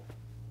phone.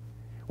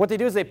 What they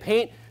do is they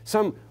paint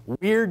some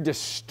weird,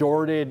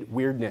 distorted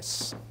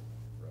weirdness.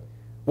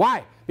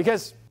 Why?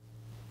 Because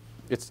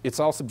it's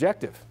all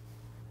subjective.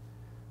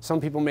 Some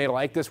people may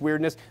like this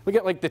weirdness. Look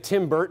at like the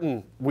Tim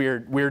Burton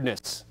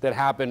weirdness that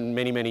happened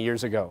many, many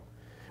years ago.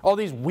 All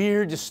these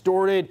weird,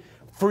 distorted,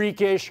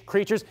 freakish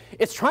creatures.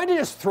 It's trying to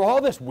just throw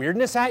all this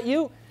weirdness at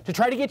you to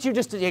try to get you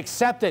just to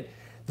accept that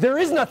there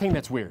is nothing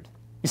that's weird.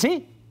 You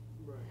see?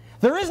 Right.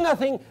 There is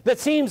nothing that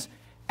seems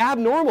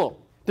abnormal.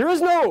 There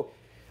is no,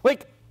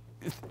 like,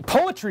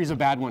 poetry is a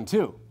bad one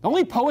too. The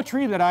only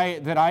poetry that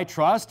I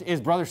trust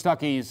is Brother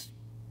Stuckey's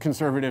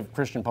conservative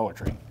Christian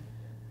poetry.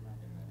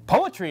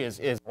 Poetry is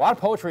a lot of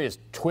poetry is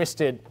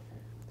twisted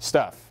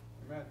stuff.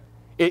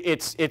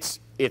 It's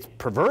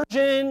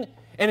perversion,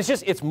 and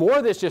it's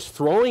more that's just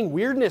throwing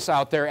weirdness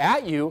out there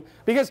at you,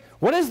 because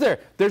what is there?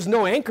 There's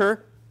no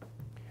anchor.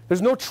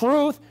 There's no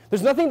truth.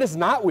 There's nothing that's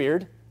not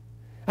weird.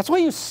 That's why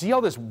you see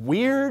all this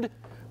weird,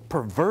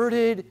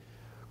 perverted,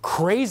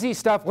 crazy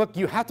stuff. Look,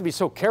 you have to be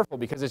so careful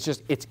because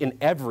it's in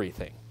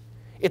everything.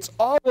 It's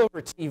all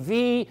over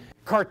TV,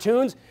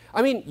 cartoons.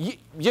 I mean,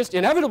 just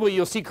inevitably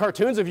you'll see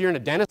cartoons if you're in a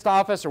dentist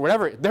office or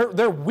whatever.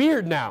 They're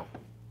weird now.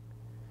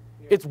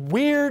 It's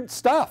weird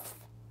stuff.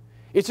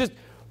 It's just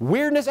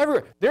weirdness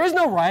everywhere. There is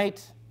no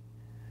right.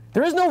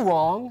 There is no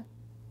wrong.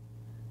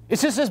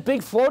 It's just this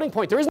big floating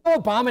point. There is no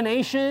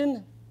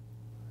abomination.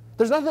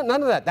 There's none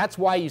of that. That's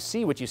why you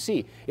see what you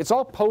see. It's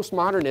all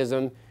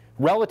postmodernism,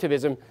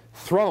 relativism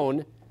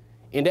thrown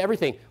into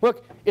everything.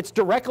 Look, it's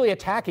directly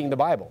attacking the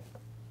Bible.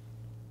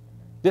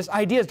 This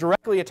idea is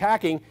directly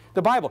attacking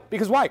the Bible.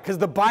 Because why? Because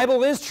the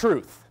Bible is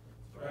truth.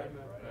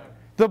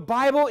 The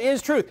Bible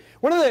is truth.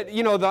 One of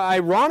the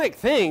ironic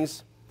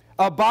things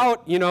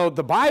about,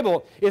 the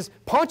Bible is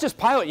Pontius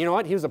Pilate, you know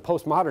what? He was a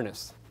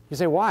postmodernist. You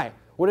say, why?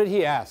 What did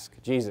he ask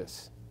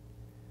Jesus?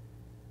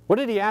 What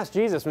did he ask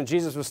Jesus when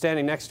Jesus was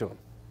standing next to him?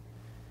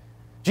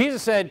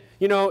 Jesus said,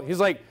 he's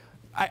like,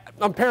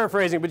 I'm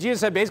paraphrasing, but Jesus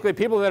said basically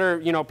people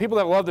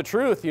that love the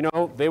truth,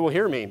 they will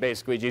hear me,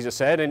 basically, Jesus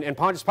said. And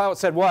Pontius Pilate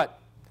said what?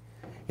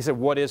 He said,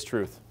 what is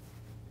truth?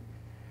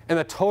 And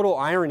the total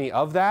irony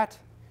of that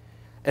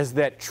is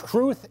that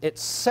truth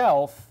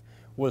itself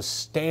was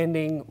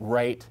standing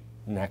right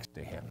next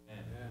to him.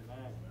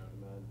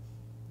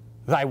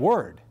 Thy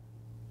word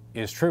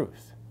is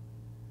truth.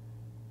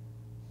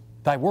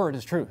 Thy word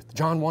is truth.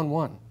 John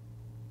 1:1.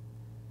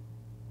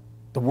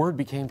 The Word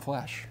became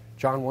flesh.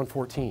 John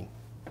 1:14.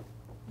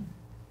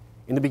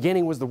 In the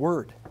beginning was the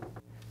Word.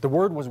 The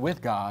Word was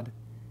with God,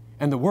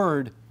 and the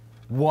Word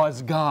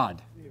was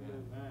God.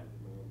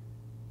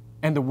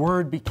 And the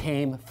Word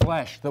became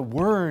flesh. The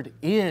Word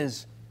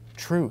is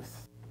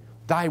truth.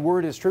 Thy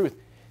word is truth.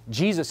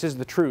 Jesus is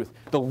the truth.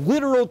 The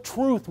literal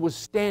truth was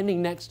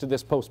standing next to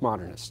this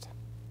postmodernist.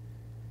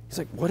 He's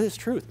like, what is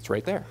truth? It's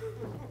right there.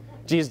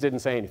 Jesus didn't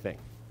say anything.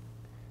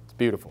 It's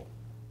beautiful.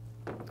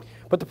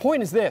 But the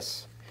point is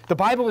this. The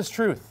Bible is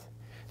truth.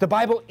 The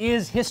Bible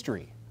is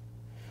history.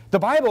 The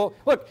Bible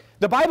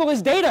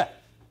is data.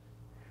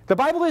 The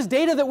Bible is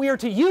data that we are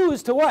to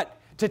use to what?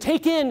 To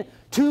take in,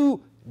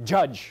 to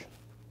judge.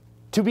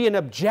 To be an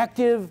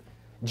objective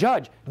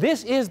judge.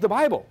 This is the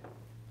Bible.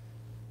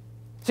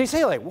 So you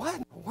say, like, what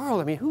in the world?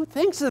 I mean, who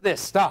thinks of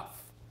this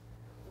stuff?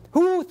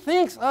 Who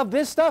thinks of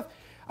this stuff?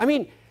 I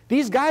mean,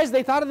 these guys,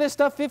 they thought of this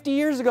stuff 50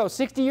 years ago,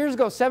 60 years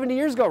ago, 70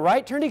 years ago,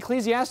 right? Turn to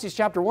Ecclesiastes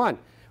chapter 1.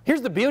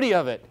 Here's the beauty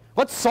of it.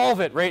 Let's solve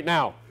it right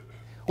now.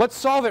 Let's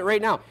solve it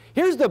right now.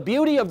 Here's the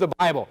beauty of the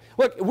Bible.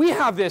 Look, we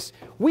have this,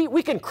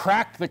 we can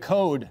crack the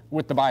code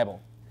with the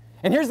Bible.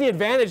 And here's the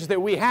advantage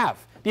that we have.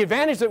 The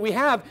advantage that we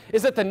have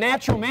is that the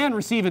natural man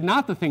receiveth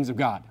not the things of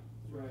God.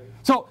 Right.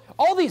 So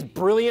all these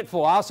brilliant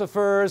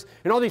philosophers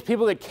and all these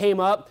people that came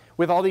up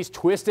with all these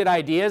twisted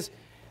ideas,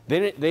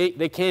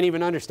 they can't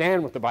even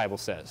understand what the Bible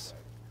says.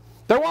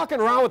 They're walking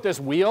around with this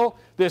wheel,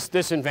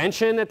 this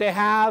invention that they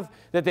have,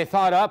 that they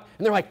thought up,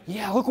 and they're like,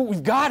 yeah, look what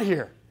we've got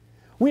here.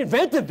 We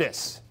invented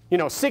this,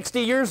 60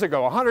 years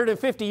ago,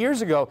 150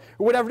 years ago,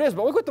 or whatever it is.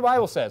 But look what the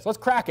Bible says. Let's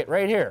crack it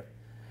right here.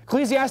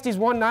 Ecclesiastes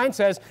 1:9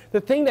 says,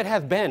 the thing that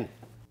hath been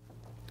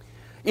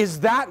is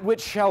that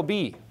which shall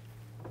be.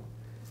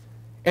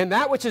 And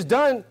that which is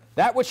done,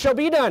 that which shall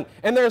be done.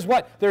 And there's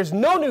what? There's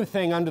no new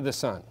thing under the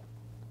sun.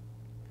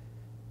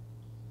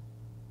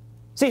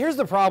 See, here's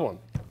the problem.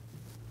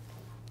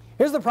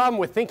 Here's the problem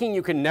with thinking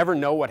you can never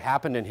know what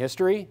happened in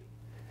history,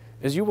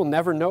 is you will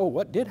never know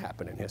what did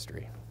happen in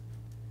history.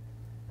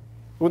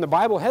 When the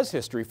Bible has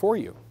history for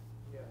you.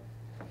 Yeah.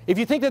 If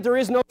you think that there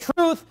is no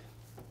truth,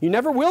 you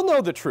never will know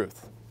the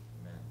truth.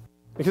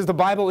 Because the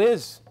Bible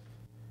is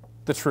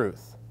the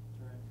truth.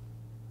 Right.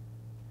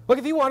 Look,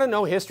 if you want to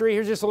know history,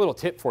 here's just a little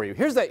tip for you.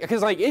 Here's that,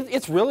 because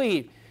it's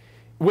really,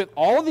 with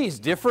all these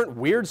different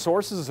weird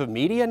sources of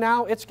media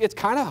now, it's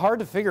kind of hard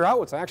to figure out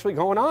what's actually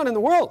going on in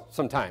the world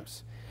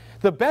sometimes.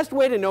 The best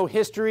way to know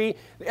history,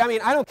 I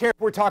mean, I don't care if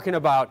we're talking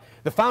about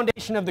the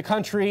foundation of the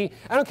country.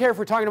 I don't care if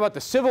we're talking about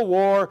the Civil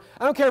War.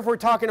 I don't care if we're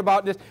talking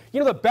about this.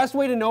 The best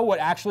way to know what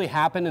actually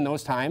happened in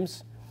those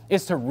times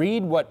is to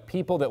read what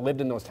people that lived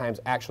in those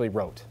times actually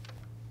wrote.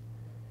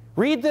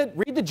 Read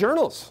the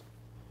journals.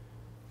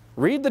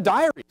 Read the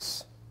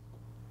diaries.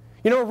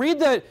 Read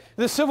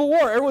the Civil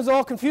War. Everyone's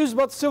all confused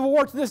about the Civil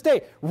War to this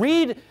day.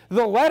 Read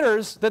the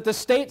letters that the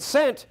states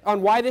sent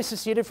on why they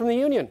seceded from the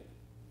Union.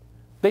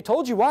 They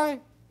told you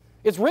why.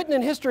 It's written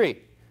in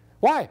history.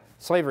 Why?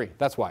 Slavery.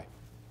 That's why.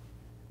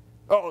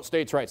 Oh,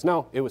 states' rights.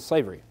 No, it was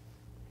slavery.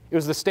 It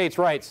was the states'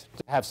 rights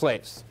to have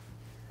slaves,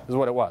 is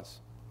what it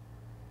was.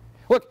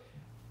 Look,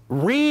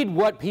 read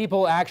what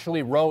people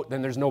actually wrote,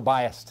 then there's no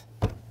bias.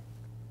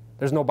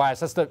 There's no bias.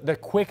 That's the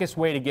quickest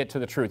way to get to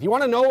the truth. You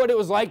want to know what it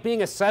was like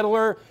being a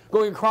settler,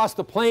 going across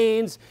the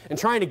plains and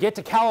trying to get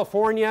to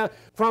California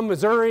from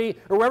Missouri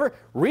or wherever?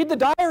 Read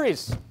the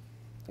diaries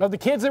of the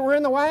kids that were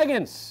in the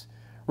wagons.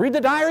 Read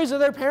the diaries of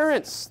their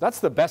parents. That's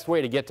the best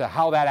way to get to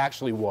how that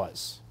actually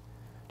was.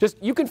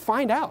 Just, you can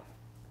find out.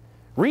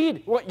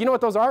 Read, you know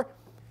what those are?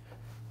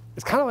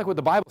 It's kind of like what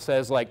the Bible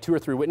says, like 2 or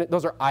 3 witnesses.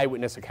 Those are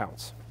eyewitness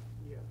accounts,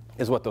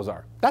 is what those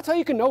are. That's how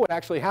you can know what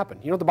actually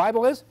happened. You know what the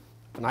Bible is?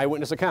 An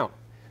eyewitness account.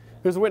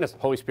 Who's the witness?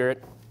 Holy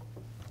Spirit.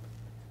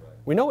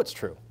 We know it's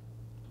true.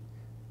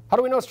 How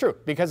do we know it's true?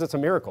 Because it's a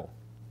miracle.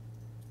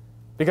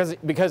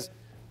 Because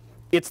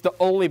it's the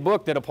only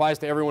book that applies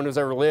to everyone who's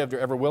ever lived or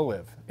ever will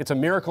live. It's a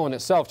miracle in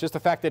itself. Just the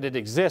fact that it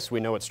exists, we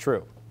know it's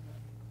true.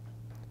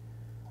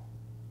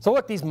 So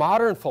look, these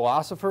modern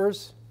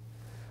philosophers,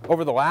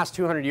 over the last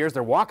 200 years,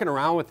 they're walking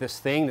around with this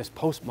thing, this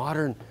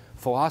postmodern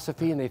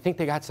philosophy, and they think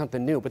they got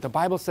something new. But the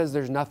Bible says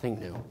there's nothing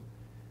new.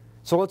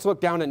 So let's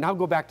look down and now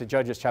go back to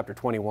Judges chapter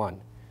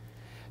 21.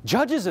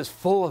 Judges is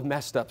full of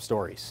messed up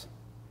stories.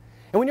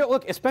 And when you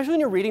look, especially when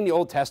you're reading the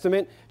Old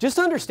Testament, just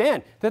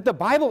understand that the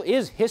Bible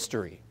is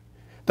history.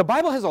 The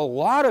Bible has a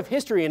lot of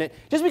history in it.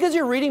 Just because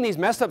you're reading these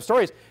messed up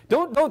stories,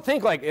 don't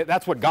think like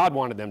that's what God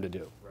wanted them to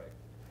do. Right.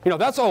 You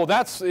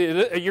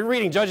know, you're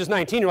reading Judges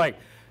 19, you're like,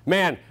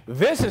 man,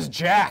 this is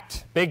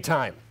jacked big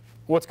time.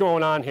 What's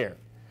going on here?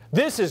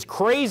 This is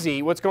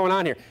crazy what's going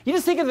on here. You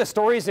just think of the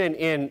stories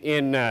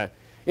in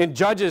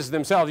Judges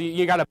themselves.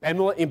 You got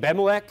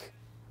Abimelech,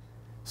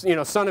 you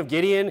know, son of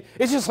Gideon.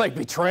 It's just like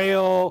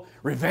betrayal,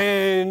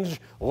 revenge,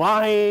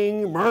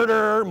 lying,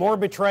 murder, more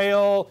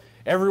betrayal.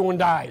 Everyone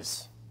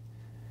dies.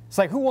 It's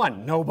like, who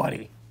won?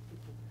 Nobody.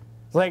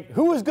 It's like,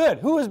 who was good?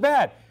 Who was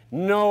bad?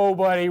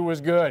 Nobody was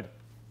good.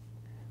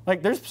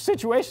 Like, there's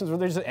situations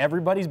where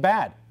everybody's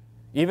bad.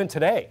 Even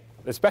today,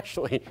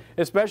 especially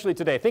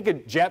today. Think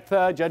of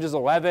Jephthah, Judges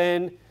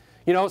 11.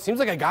 You know, seems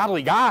like a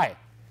godly guy.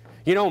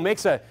 You know,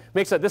 this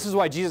is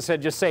why Jesus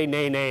said, just say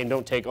nay, nay, and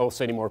don't take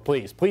oaths anymore,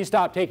 please. Please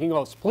stop taking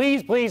oaths.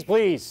 Please, please,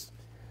 please.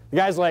 The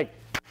guy's like,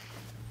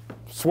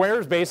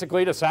 swears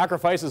basically to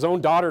sacrifice his own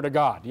daughter to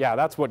God. Yeah,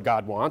 that's what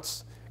God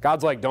wants.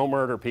 God's like, don't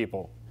murder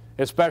people.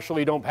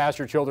 Especially don't pass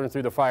your children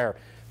through the fire.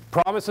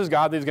 Promises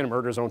God that he's going to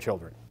murder his own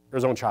children, or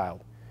his own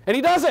child. And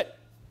he does it.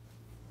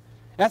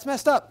 That's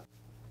messed up.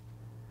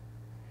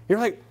 You're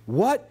like,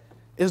 what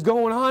is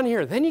going on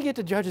here? Then you get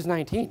to Judges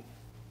 19.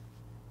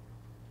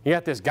 You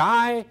got this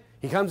guy,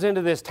 he comes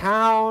into this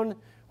town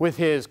with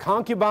his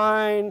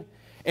concubine,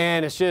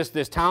 and it's just,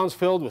 this town's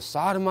filled with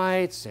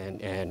sodomites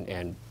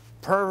and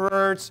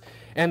perverts,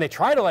 and they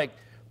try to like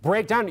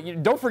break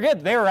down. Don't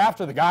forget, they're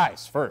after the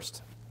guys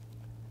first.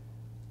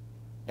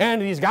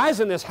 And these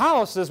guys in this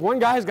house, this one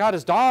guy's got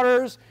his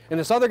daughters, and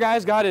this other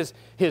guy's got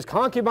his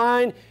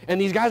concubine, and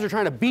these guys are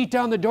trying to beat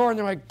down the door, and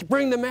they're like,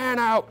 bring the man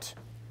out.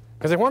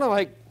 Because they want to,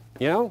 like,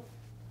 you know.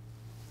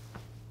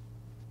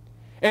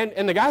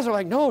 And the guys are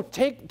like, no,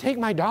 take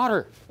my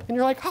daughter. And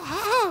you're like, ha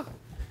ha.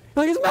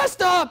 You're like, it's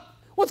messed up.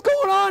 What's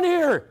going on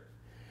here?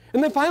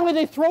 And then finally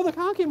they throw the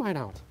concubine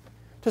out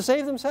to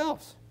save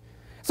themselves.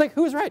 It's like,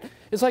 who's right?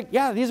 It's like,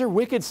 yeah, these are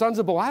wicked sons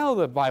of Belial,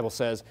 the Bible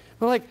says.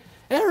 But like,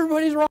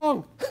 everybody's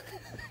wrong.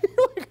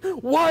 You're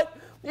like, what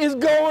is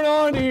going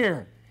on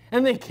here?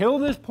 And they kill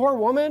this poor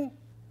woman.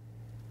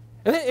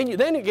 And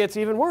then it gets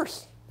even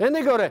worse. Then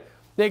they go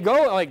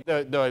like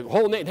the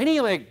whole, then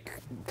he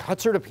like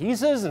cuts her to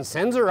pieces and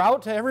sends her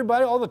out to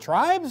everybody, all the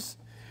tribes.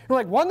 You're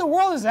like, what in the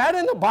world, is that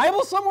in the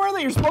Bible somewhere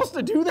that you're supposed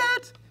to do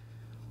that?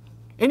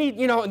 And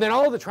and then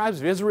all of the tribes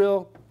of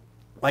Israel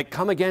like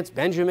come against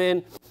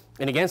Benjamin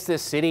and against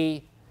this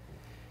city.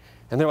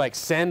 And they're like,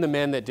 send the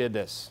men that did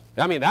this.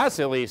 I mean, that's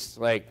at least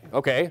like,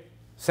 okay,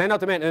 send out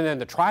the men. And then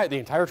the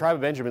entire tribe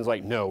of Benjamin's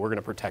like, no, we're going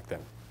to protect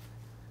them.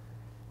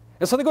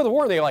 And so they go to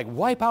war and they like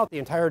wipe out the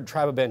entire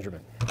tribe of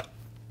Benjamin.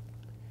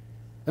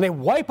 And they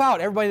wipe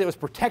out everybody that was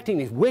protecting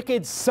these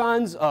wicked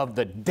sons of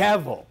the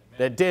devil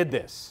that did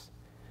this.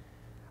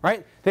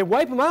 Right? They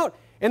wipe them out.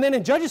 And then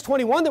in Judges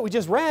 21 that we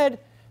just read,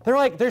 they're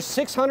like, there's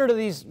 600 of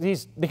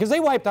these, because they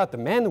wiped out the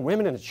men, the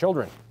women, and the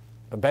children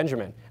of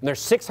Benjamin. And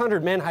there's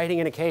 600 men hiding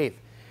in a cave.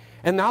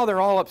 And now they're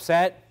all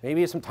upset.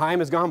 Maybe some time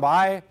has gone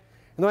by. And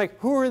they're like,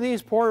 who are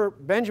these poor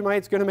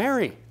Benjamites going to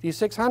marry? These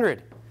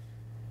 600.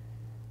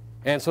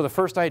 And so the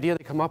first idea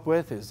they come up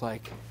with is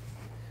like,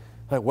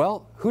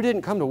 well, who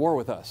didn't come to war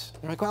with us?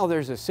 They're like, well,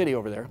 there's a city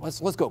over there. Let's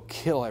go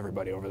kill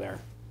everybody over there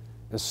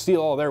and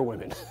steal all their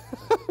women.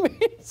 I mean,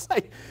 it's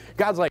like,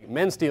 God's like,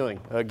 men stealing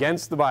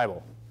against the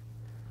Bible.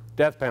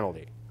 Death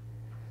penalty.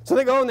 So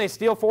they go and they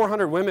steal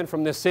 400 women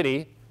from this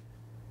city.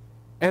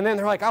 And then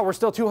they're like, oh, we're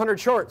still 200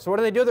 short. So what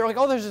do? They're like,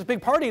 oh, there's this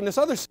big party in this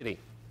other city.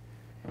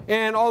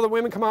 And all the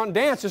women come out and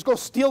dance. Just go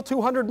steal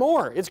 200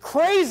 more. It's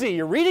crazy.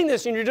 You're reading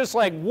this and you're just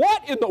like,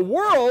 what in the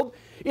world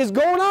is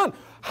going on?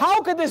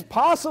 How could this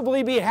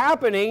possibly be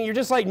happening? You're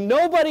just like,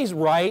 nobody's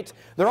right.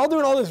 They're all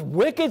doing all this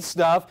wicked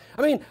stuff.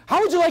 I mean,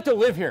 how would you like to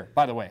live here,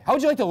 by the way? How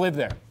would you like to live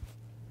there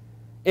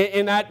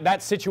in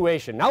that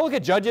situation? Now look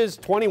at Judges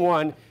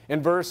 21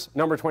 in verse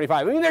number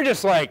 25. I mean, they're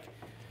just like,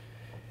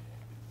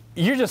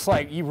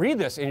 you read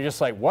this and you're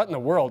just like, what in the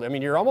world? I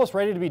mean, you're almost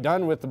ready to be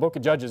done with the book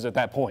of Judges at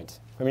that point.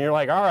 I mean, you're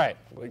like, all right,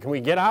 can we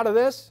get out of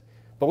this?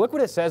 But look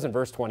what it says in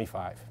verse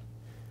 25.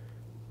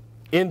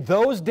 In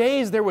those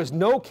days there was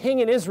no king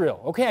in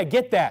Israel. Okay, I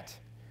get that.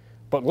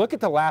 But look at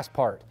the last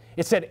part.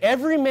 It said,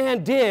 every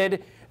man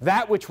did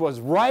that which was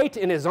right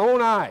in his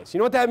own eyes. You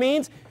know what that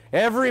means?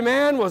 Every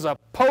man was a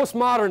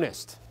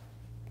postmodernist.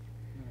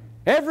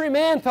 Every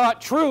man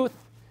thought truth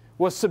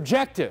was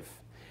subjective.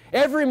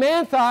 Every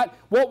man thought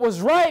what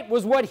was right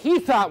was what he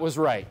thought was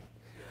right.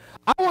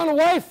 I want a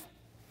wife.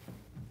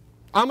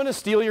 I'm going to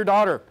steal your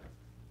daughter.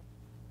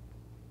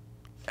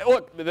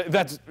 Look,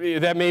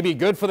 that may be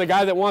good for the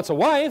guy that wants a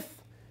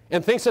wife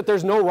and thinks that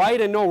there's no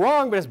right and no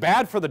wrong, but it's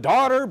bad for the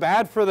daughter,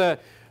 bad for the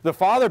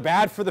father,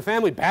 bad for the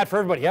family, bad for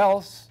everybody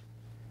else.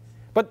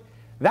 But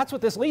that's what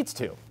this leads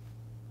to.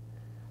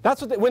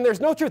 That's what when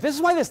there's no truth. This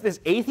is why this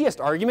atheist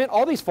argument,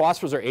 all these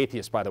philosophers are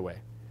atheists, by the way.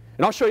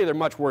 And I'll show you they're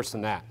much worse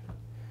than that.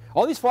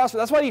 All these philosophers,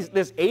 that's why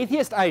this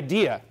atheist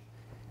idea,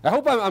 I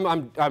hope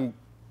I'm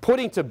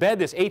putting to bed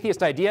this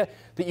atheist idea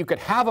that you could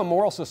have a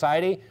moral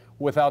society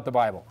without the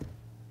Bible.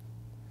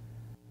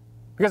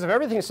 Because if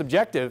everything is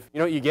subjective, you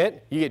know what you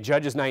get? You get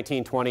Judges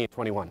 19, 20, and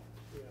 21.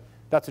 Yeah.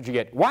 That's what you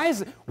get. Why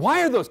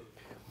are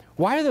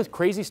those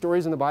crazy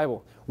stories in the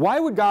Bible? Why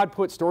would God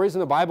put stories in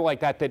the Bible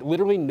like that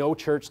literally no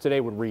church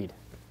today would read?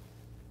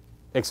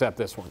 Except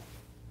this one.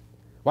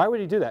 Why would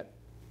he do that?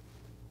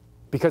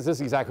 Because this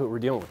is exactly what we're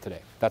dealing with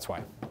today. That's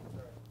why.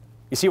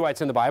 You see why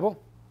it's in the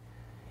Bible?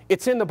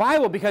 It's in the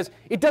Bible because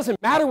it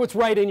doesn't matter what's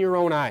right in your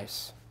own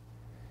eyes.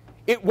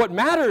 What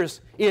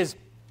matters is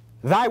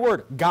thy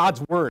word,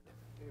 God's word.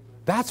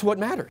 That's what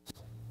matters.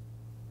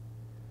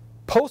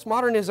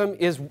 Postmodernism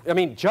is,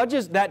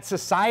 Judges, that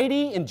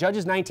society in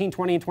Judges 19,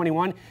 20, and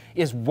 21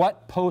 is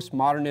what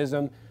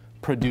postmodernism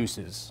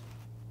produces.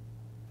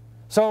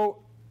 So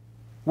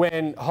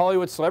when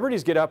Hollywood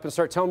celebrities get up and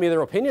start telling me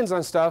their opinions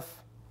on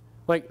stuff,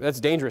 like, that's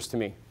dangerous to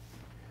me.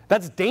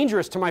 That's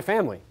dangerous to my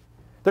family.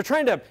 They're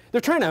trying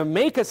to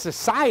make a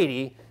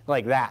society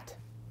like that,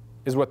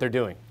 is what they're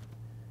doing.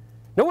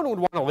 No one would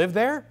want to live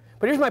there,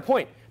 but here's my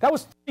point. That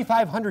was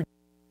 3,500.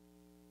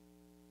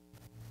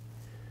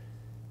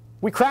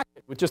 We cracked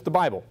it with just the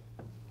Bible,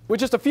 with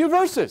just a few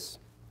verses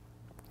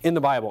in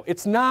the Bible.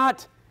 It's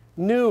not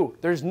new.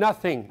 There's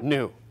nothing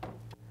new.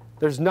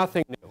 There's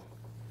nothing new.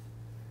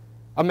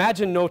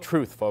 Imagine no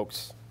truth,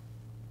 folks.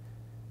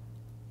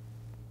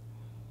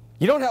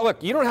 You don't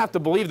have to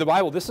believe the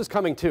Bible. This is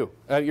coming too.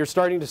 You're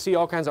starting to see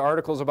all kinds of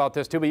articles about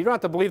this too, but you don't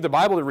have to believe the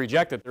Bible to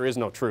reject that there is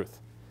no truth.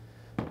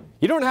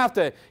 You don't have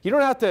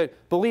to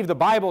believe the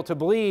Bible to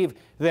believe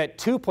that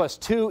 2 +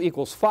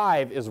 2 =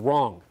 5 is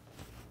wrong.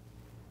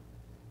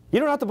 You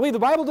don't have to believe the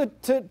Bible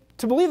to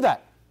believe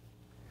that.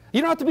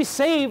 You don't have to be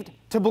saved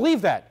to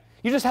believe that.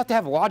 You just have to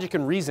have logic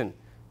and reason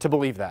to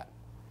believe that.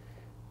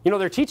 You know,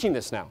 they're teaching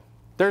this now.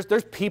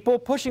 There's people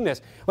pushing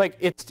this. Like,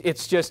 it's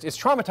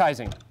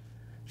traumatizing.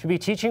 Should be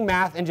teaching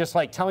math and just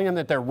like telling them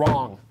that they're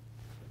wrong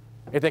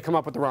if they come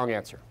up with the wrong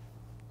answer.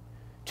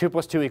 2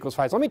 + 2 =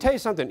 5. So let me tell you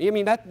something. I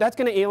mean, that's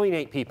going to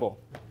alienate people.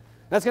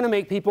 That's going to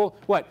make people,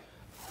 what?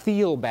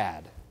 Feel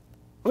bad.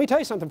 Let me tell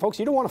you something, folks.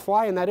 You don't want to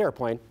fly in that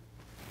airplane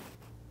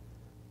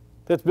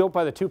that's built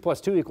by the 2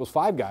 + 2 =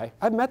 5 guy.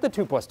 I've met the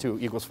 2 + 2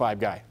 = 5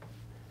 guy.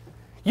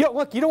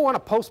 Look, you don't want a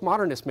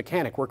postmodernist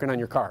mechanic working on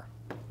your car.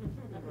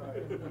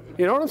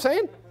 You know what I'm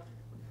saying?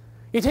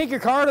 You take your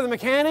car to the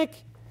mechanic,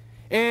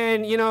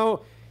 and, you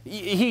know,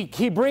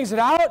 he brings it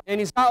out, and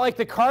he's got, like,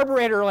 the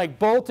carburetor, like,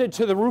 bolted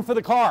to the roof of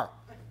the car.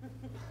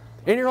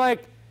 And you're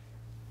like,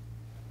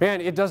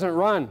 man, it doesn't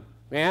run,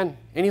 man.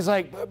 And he's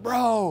like, but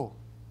bro,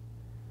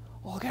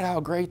 look at how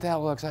great that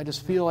looks. I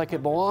just feel like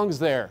it belongs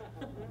there.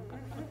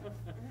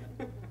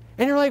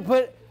 And you're like,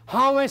 but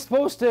how am I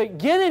supposed to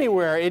get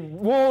anywhere? It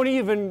won't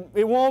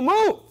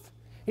move.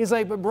 He's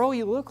like, but bro,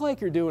 you look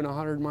like you're doing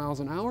 100 miles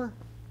an hour.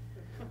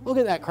 Look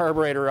at that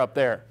carburetor up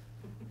there.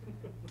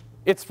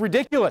 It's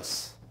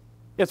ridiculous.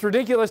 It's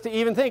ridiculous to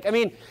even think. I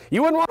mean,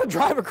 you wouldn't want to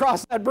drive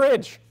across that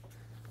bridge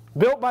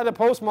built by the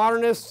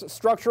postmodernist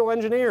structural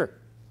engineer.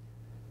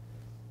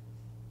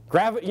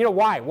 You know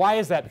why? Why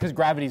is that? Because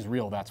gravity is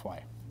real, that's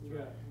why.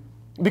 Yeah.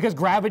 Because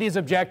gravity is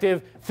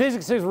objective,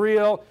 physics is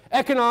real,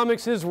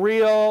 economics is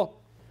real,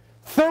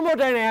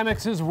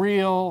 thermodynamics is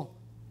real.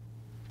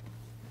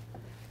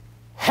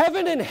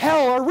 Heaven and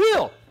hell are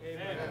real.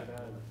 Amen.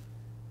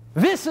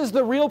 This is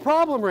the real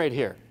problem right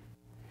here.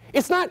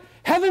 It's not,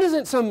 heaven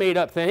isn't some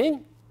made-up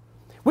thing.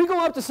 We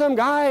go up to some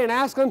guy and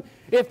ask him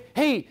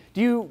hey,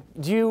 do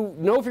you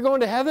know if you're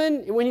going to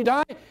heaven when you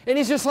die? And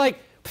he's just like,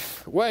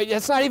 well,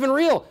 it's not even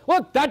real.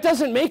 Look, that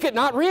doesn't make it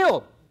not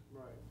real.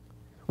 Right.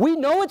 We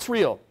know it's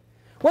real.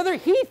 Whether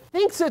he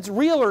thinks it's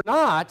real or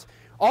not,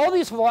 all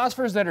these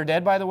philosophers that are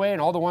dead, by the way,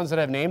 and all the ones that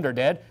I've named are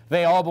dead,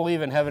 they all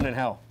believe in heaven and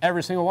hell.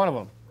 Every single one of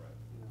them.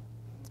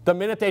 Right. The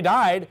minute they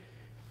died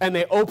and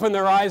they opened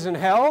their eyes in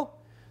hell,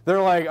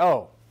 they're like,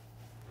 oh,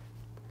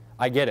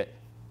 I get it.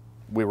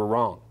 We were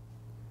wrong.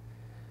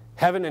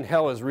 Heaven and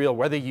hell is real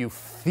whether you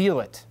feel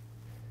it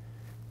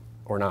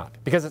or not,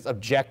 because it's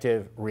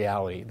objective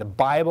reality. The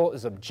Bible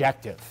is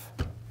objective.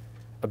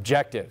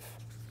 Objective.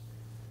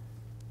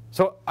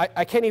 So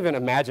I can't even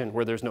imagine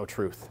where there's no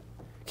truth.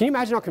 Can you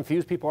imagine how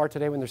confused people are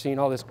today when they're seeing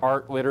all this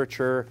art,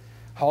 literature,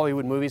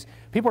 Hollywood movies?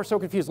 People are so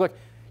confused. Look,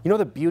 you know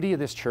the beauty of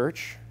this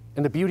church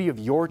and the beauty of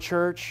your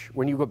church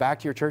when you go back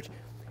to your church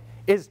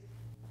is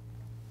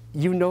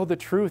you know the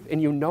truth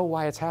and you know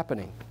why it's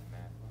happening.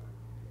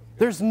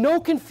 There's no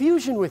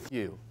confusion with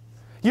you.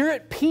 You're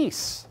at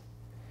peace.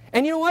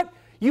 And you know what?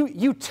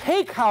 You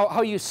take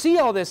how you see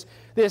all this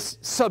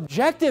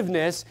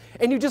subjectiveness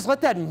and you just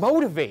let that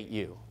motivate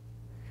you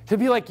to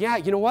be like, yeah,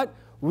 you know what?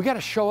 We got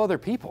to show other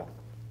people.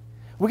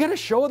 We got to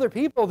show other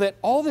people that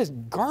all this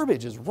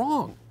garbage is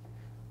wrong.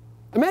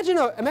 Imagine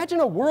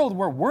a world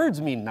where words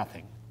mean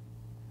nothing.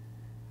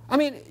 I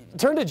mean,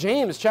 turn to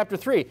James chapter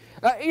 3.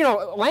 You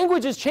know,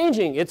 language is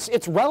changing.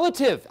 It's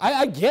relative.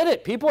 I get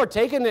it. People are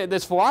taking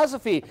this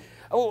philosophy.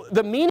 Oh,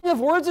 the meaning of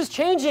words is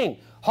changing.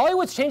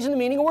 Hollywood's changing the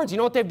meaning of words. You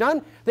know what they've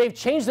done? They've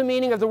changed the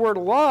meaning of the word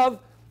love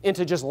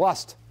into just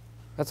lust.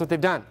 That's what they've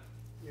done.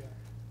 Yeah.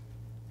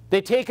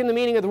 They've taken the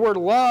meaning of the word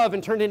love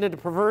and turned it into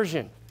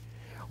perversion.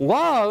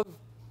 Love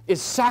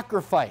is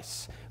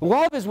sacrifice.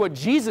 Love is what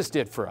Jesus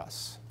did for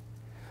us.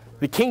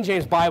 The King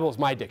James Bible is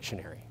my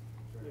dictionary.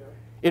 Yeah.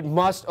 It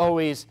must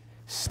always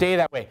stay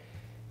that way.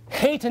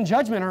 Hate and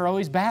judgment are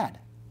always bad.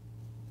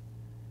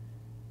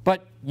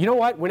 But you know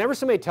what? Whenever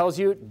somebody tells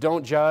you,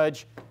 don't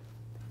judge,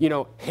 you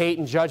know, hate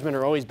and judgment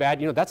are always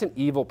bad, you know, that's an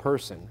evil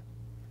person.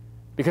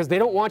 Because they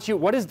don't want you,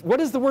 what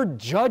does the word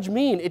judge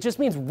mean? It just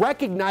means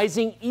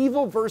recognizing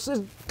evil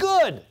versus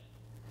good.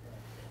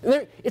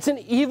 It's an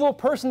evil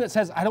person that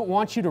says, I don't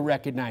want you to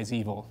recognize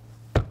evil.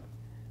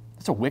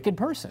 That's a wicked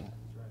person.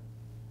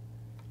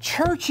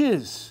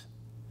 Churches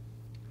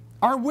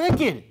are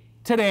wicked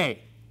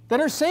today that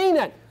are saying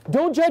that.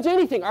 Don't judge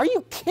anything. Are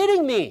you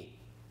kidding me?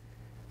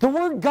 The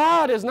word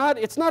God is not,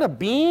 it's not a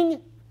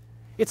being.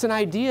 It's an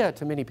idea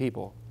to many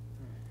people.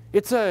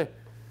 It's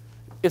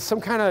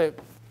some kind of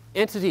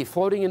entity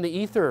floating in the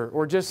ether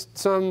or just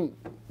some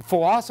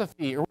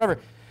philosophy or whatever.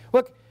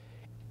 Look,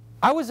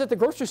 I was at the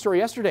grocery store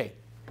yesterday.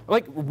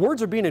 Like,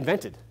 words are being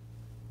invented.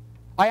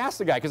 I asked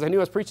the guy, because I knew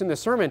I was preaching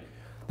this sermon,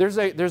 there's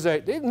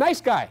a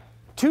nice guy,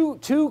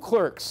 two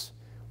clerks.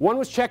 One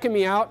was checking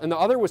me out, and the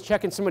other was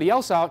checking somebody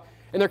else out,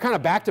 and they're kind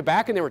of back to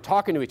back, and they were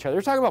talking to each other. They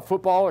were talking about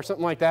football or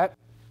something like that.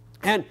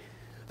 And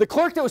the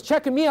clerk that was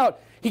checking me out,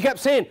 he kept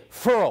saying,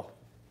 furl,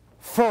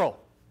 furl,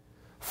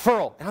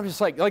 furl. And I'm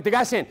just like the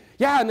guy saying,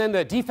 yeah, and then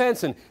the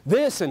defense and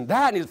this and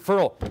that, and he's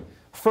furl,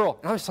 furl.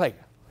 And I was like,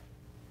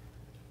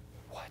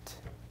 what?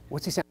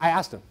 What's he saying? I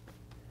asked him.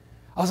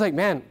 I was like,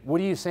 man,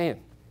 what are you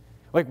saying?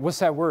 Like, what's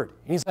that word?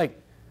 And he's like,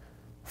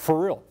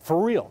 for real,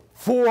 for real,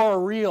 for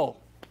real.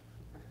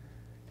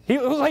 He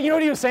was like, you know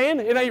what he was saying?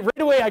 And right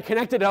away I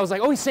connected. I was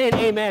like, oh, he's saying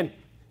amen.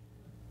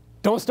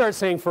 Don't start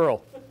saying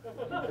furl.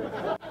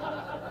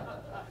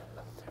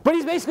 But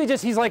he's basically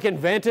he's like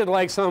invented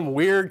like some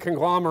weird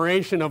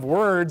conglomeration of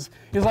words.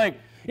 He's like,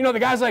 you know, the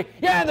guy's like,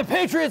 yeah, the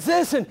Patriots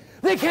this, and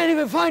they can't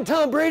even find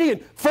Tom Brady,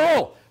 and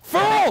furl,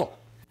 furl,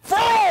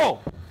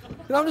 furl.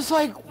 And I'm just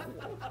like,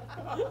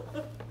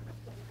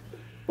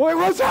 boy,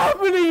 what's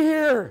happening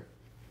here?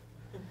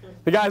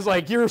 The guy's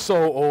like, you're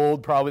so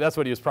old, probably. That's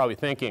what he was probably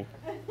thinking.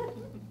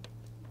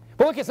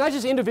 But look, it's not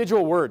just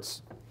individual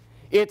words.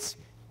 It's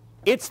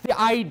the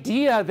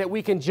idea that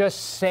we can just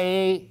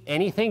say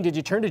anything. Did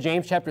you turn to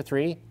James chapter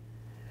 3?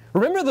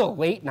 Remember the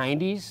late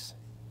 90s?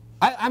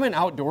 I'm an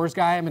outdoors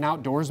guy. I'm an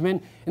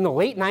outdoorsman. In the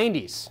late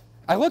 90s,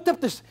 I looked up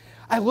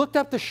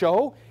the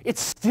show. It's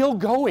still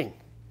going.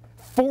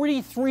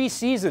 43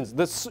 seasons.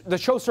 The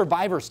show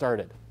Survivor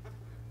started.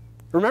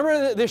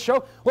 Remember this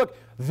show? Look,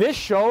 this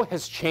show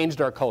has changed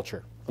our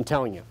culture. I'm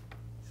telling you.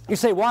 You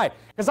say, why?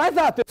 Because I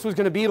thought this was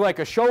going to be like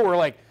a show where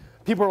like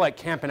people are like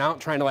camping out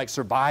trying to like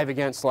survive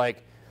against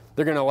like,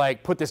 they're going to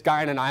like put this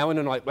guy on an island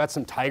and like let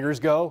some tigers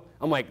go.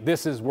 I'm like,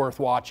 this is worth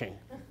watching.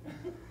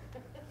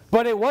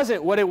 But it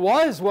wasn't. What it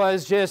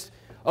was just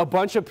a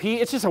bunch of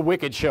people. It's just a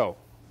wicked show.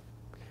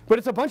 But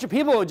it's a bunch of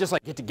people who just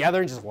like get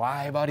together and just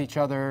lie about each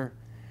other.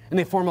 And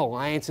they form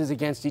alliances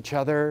against each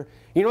other.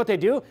 You know what they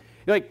do?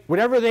 Like,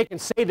 whatever they can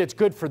say that's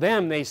good for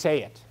them, they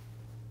say it.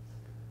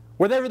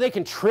 Whatever they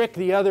can trick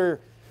the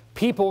other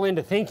people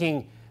into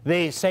thinking,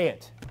 they say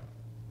it.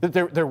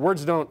 That their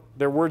words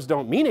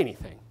don't mean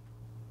anything.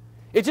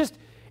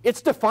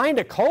 It's defined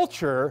a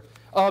culture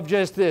of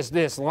just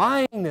this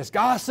lying, this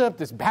gossip,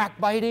 this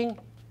backbiting.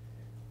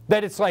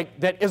 That it's like,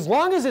 that as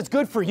long as it's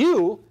good for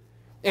you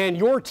and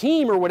your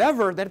team or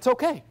whatever, that it's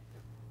okay.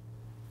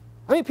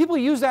 I mean, people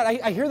use that.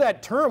 I hear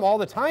that term all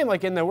the time,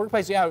 like in the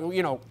workplace. Yeah,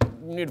 you know,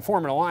 we need to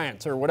form an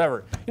alliance or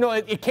whatever. You know,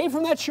 it came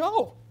from that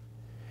show.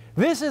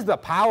 This is the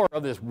power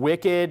of this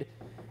wicked,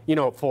 you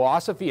know,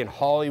 philosophy in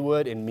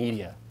Hollywood and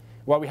media.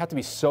 Why we have to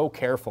be so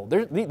careful.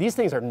 These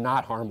things are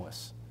not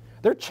harmless.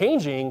 They're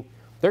changing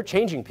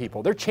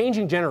people. They're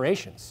changing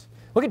generations.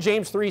 Look at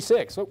James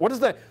 3:6.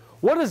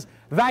 What does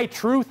thy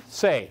truth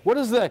say? What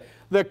does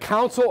the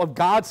counsel of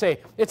God say?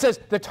 It says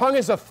the tongue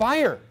is a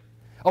fire,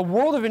 A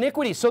world of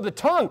iniquity. So the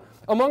tongue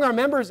among our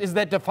members is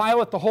that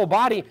defileth the whole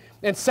body,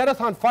 and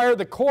setteth on fire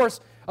the course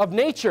of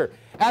nature,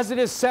 as it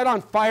is set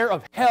on fire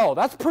of hell.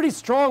 That's pretty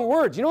strong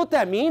words. You know what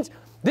that means?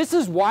 This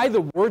is why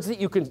the words that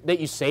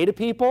you say to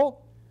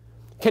people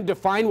can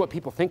define what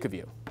people think of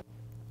you.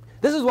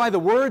 This is why the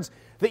words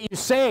that you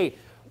say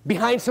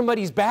behind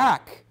somebody's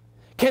back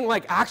can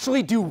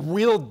actually do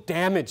real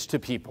damage to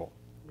people.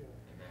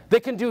 They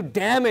can do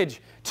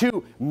damage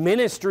to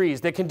ministries.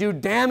 They can do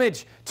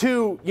damage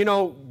to,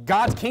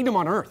 God's kingdom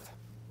on earth.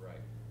 Right.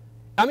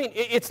 I mean,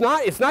 it's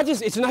not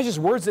just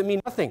words that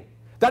mean nothing.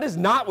 That is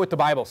not what the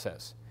Bible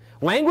says.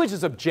 Language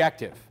is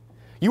objective.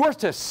 You are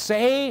to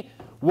say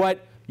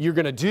what you're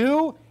going to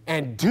do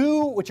and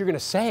do what you're going to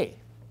say.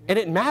 And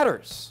it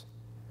matters.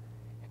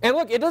 And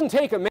look, it doesn't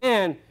take a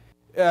man,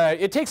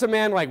 it takes a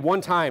man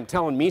one time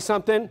telling me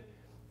something,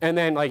 and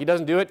then he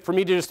doesn't do it, for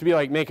me to just to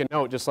be make a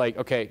note, just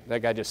okay,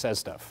 that guy just says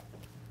stuff.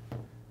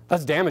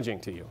 That's damaging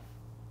to you.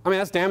 I mean,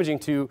 that's damaging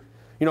to,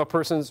 a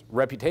person's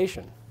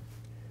reputation.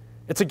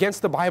 It's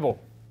against the Bible.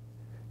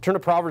 Turn to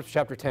Proverbs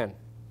chapter 10.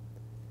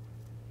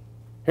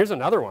 Here's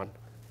another one.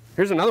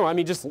 I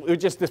mean,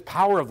 just this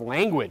power of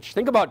language.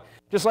 Think about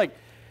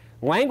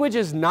language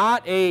is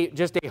not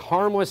just a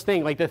harmless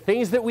thing. The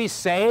things that we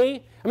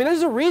say, I mean,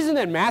 there's a reason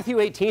that Matthew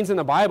 18's in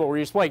the Bible where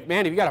you're just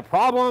man, if you got a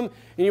problem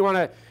and you want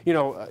to,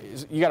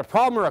 you got a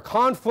problem or a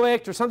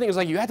conflict or something, it's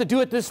you have to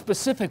do it this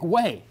specific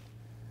way.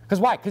 Because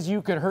why? Because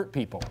you could hurt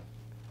people.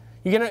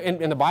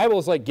 And the Bible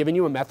is giving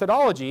you a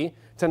methodology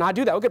to not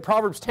do that. Look at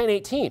Proverbs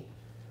 10:18.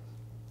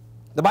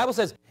 The Bible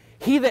says,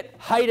 he that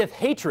hideth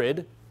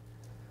hatred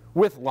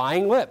with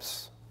lying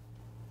lips,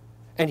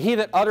 and he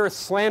that uttereth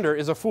slander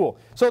is a fool.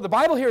 So the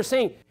Bible here is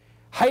saying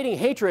hiding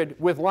hatred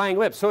with lying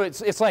lips. So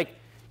it's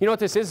you know what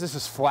this is? This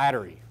is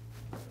flattery.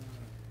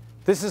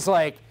 This is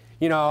Brother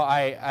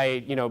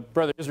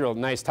Israel,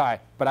 nice tie,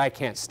 but I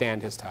can't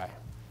stand his tie.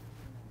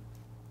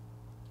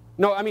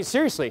 No, I mean,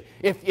 seriously,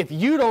 if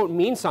you don't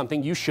mean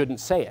something, you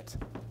shouldn't say it.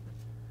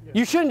 Yeah.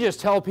 You shouldn't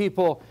just tell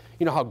people,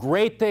 how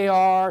great they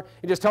are.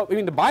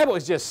 The Bible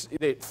is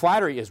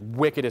flattery is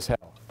wicked as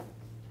hell.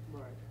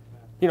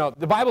 Right.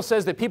 The Bible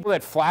says that people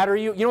that flatter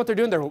you, you know what they're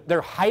doing?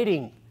 They're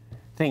hiding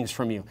things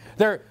from you.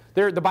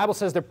 The Bible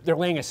says they're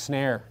laying a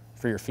snare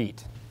for your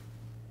feet.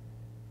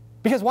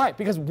 Because why?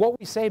 Because what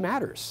we say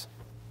matters.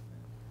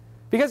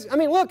 Because,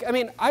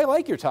 I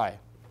like your tie.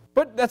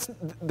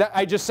 But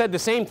I just said the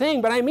same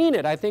thing, but I mean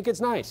it. I think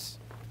it's nice.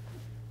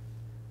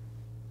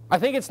 I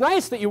think it's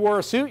nice that you wore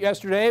a suit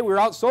yesterday. We were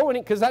out soul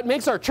winning because that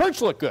makes our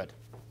church look good.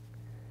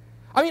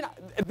 I mean,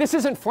 this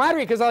isn't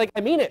flattery because I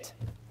mean it.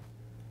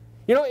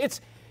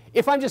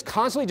 If I'm just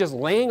constantly just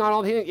laying on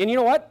all the things, and you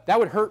know what? That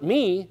would hurt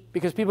me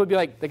because people would be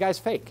the guy's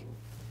fake.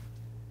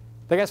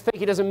 The guy's fake.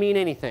 He doesn't mean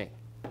anything.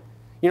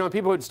 And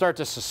people would start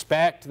to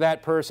suspect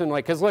that person.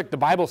 Because look, the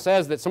Bible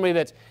says that somebody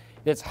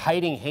that's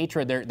hiding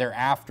hatred, they're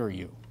after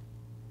you.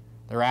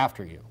 They're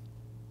after you.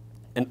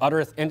 And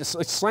uttereth and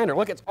it's slander.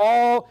 Look, it's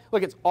all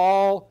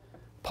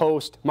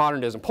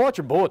post-modernism. Pull out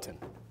your bulletin.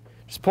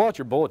 Just pull out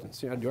your bulletin.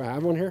 See, do I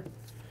have one here?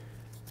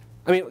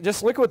 I mean,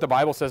 just look at what the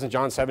Bible says in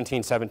John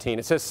 17:17.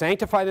 It says,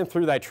 sanctify them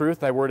through thy truth,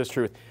 thy word is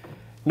truth.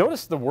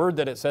 Notice the word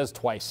that it says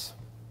twice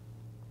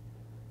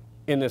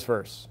in this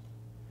verse.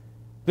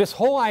 This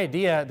whole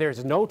idea,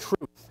 there's no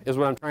truth, is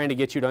what I'm trying to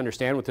get you to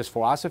understand with this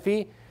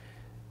philosophy.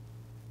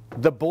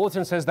 The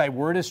bulletin says thy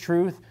word is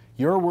truth,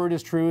 your word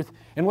is truth.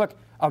 And look,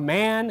 a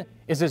man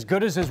is as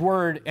good as his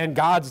word, and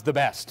God's the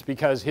best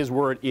because his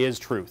word is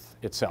truth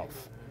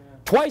itself.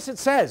 Twice it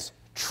says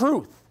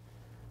truth.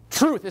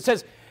 Truth. It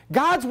says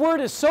God's word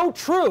is so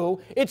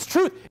true, it's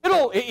truth.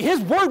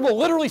 His word will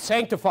literally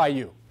sanctify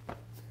you.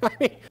 I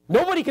mean,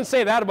 nobody can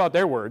say that about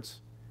their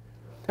words.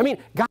 I mean,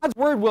 God's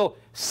word will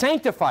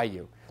sanctify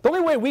you. The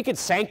only way we could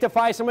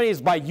sanctify somebody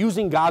is by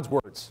using God's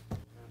words.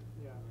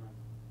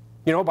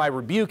 By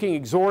rebuking,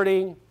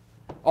 exhorting,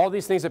 all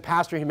these things that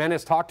Pastor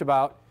Jimenez talked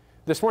about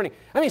this morning.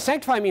 I mean,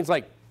 sanctify means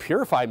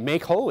purify,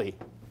 make holy.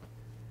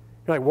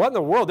 You're what in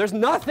the world? There's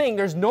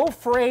no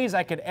phrase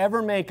I could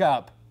ever make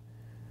up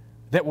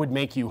that would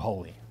make you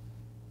holy.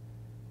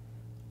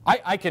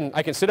 I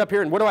can sit up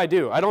here and what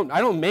do? I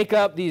don't make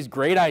up these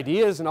great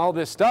ideas and all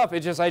this stuff.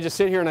 It's just I just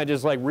sit here and I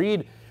just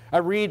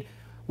read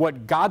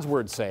what God's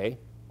words say,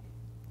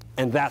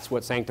 and that's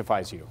what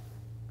sanctifies you.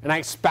 And I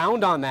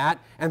expound on that,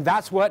 and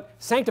that's what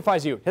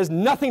sanctifies you. It has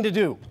nothing to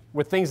do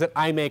with things that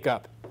I make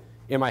up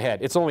in my head.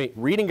 It's only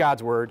reading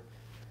God's word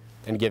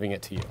and giving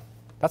it to you.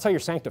 That's how you're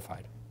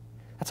sanctified.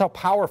 That's how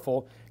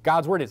powerful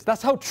God's word is.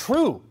 That's how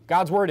true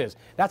God's word is.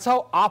 That's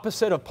how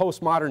opposite of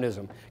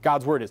postmodernism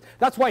God's word is.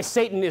 That's why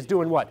Satan is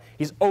doing what?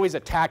 He's always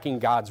attacking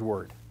God's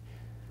word.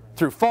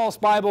 Through false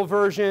Bible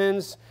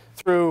versions,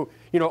 through,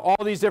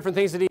 all these different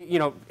things that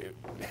he,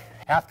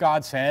 hath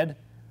God said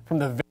from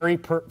the very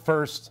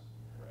first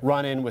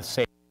run-in with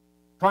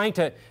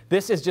Satan.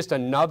 This is just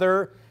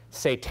another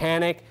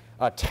satanic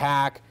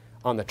attack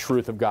on the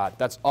truth of God.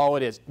 That's all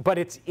it is. But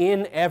it's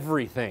in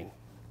everything.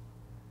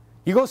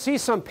 You go see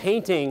some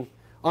painting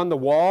on the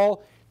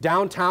wall,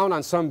 downtown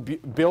on some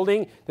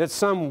building that's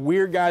some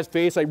weird guy's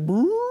face, like,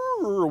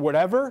 or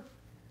whatever,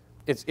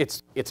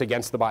 it's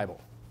against the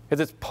Bible.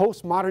 Because it's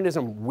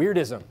postmodernism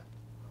weirdism.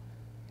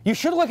 You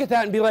should look at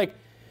that and be like,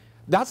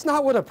 that's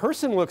not what a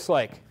person looks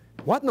like.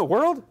 What in the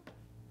world?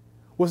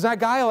 Was that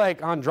guy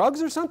like on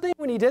drugs or something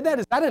when he did that?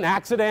 Is that an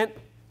accident?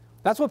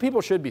 That's what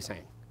people should be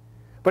saying.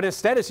 But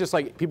instead it's just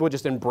like people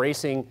just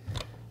embracing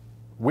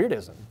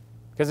weirdism.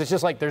 Because it's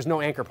just like there's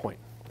no anchor point.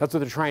 That's what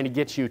they're trying to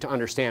get you to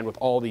understand with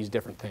all these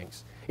different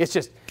things. It's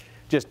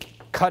just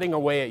cutting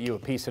away at you a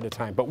piece at a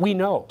time. But we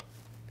know.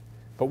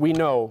 But we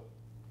know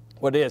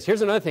what it is.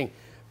 Here's another thing.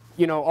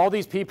 You know, all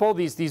these people,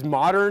 these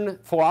modern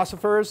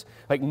philosophers,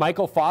 like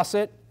Michael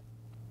Fawcett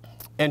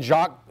and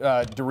Jacques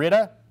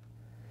Derrida,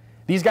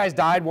 these guys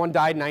died. One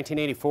died in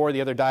 1984.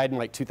 The other died in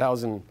like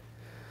 2000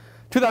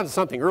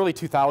 something, early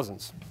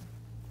 2000s.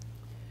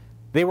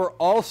 They were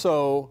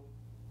also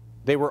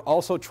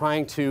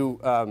trying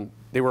to,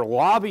 they were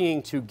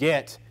lobbying to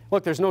get,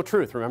 look, there's no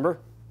truth, remember?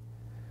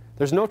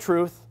 There's no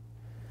truth.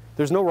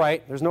 There's no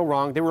right. There's no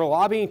wrong. They were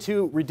lobbying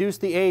to reduce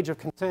the age of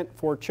consent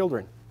for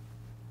children.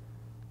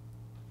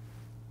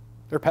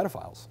 They're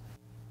pedophiles.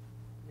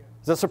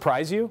 Does that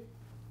surprise you?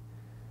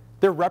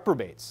 They're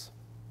reprobates.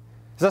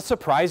 Does that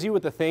surprise you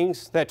with the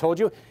things that I told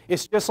you?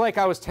 It's just like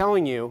I was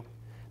telling you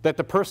that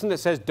the person that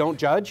says don't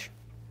judge,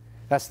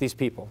 that's these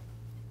people.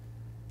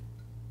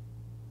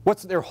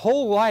 What's their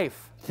whole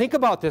life? Think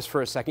about this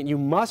for a second. You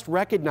must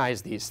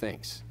recognize these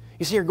things.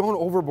 You see, you're going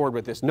overboard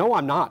with this. No,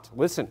 I'm not.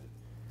 Listen.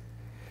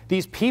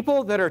 These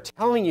people that are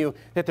telling you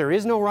that there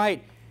is no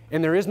right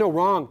and there is no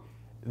wrong,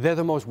 they're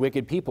the most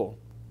wicked people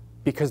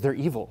because they're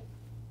evil.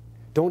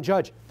 Don't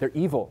judge. They're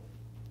evil.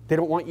 They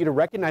don't want you to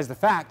recognize the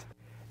fact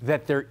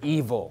that they're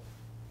evil.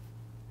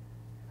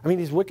 I mean,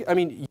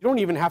 you don't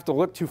even have to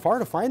look too far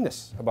to find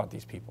this about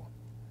these people.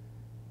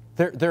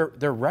 They're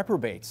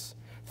reprobates.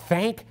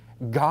 Thank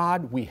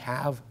God we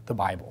have the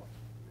Bible.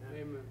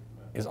 Amen.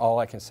 Is all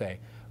I can say.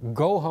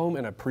 Go home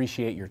and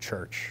appreciate your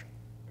church.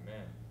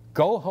 Amen.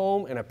 Go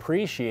home and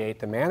appreciate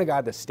the man of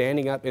God that's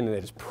standing up and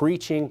that is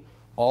preaching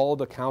all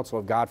the counsel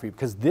of God for you,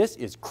 because this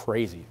is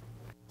crazy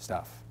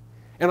stuff.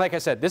 And like I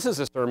said, this is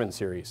a sermon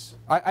series.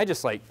 I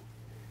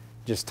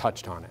just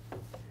touched on it.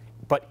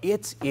 But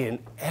it's in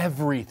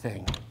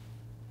everything.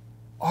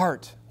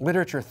 Art,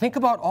 literature. Think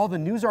about all the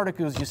news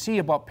articles you see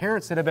about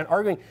parents that have been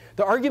arguing.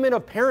 The argument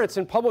of parents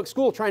in public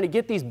school trying to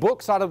get these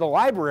books out of the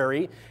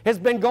library has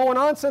been going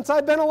on since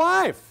I've been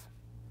alive.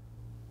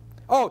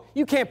 Oh,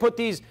 you can't put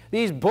these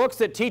books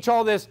that teach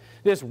all this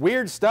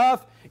weird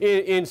stuff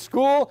in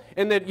school,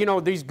 and that, you know,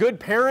 these good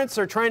parents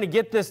are trying to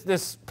get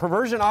this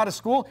perversion out of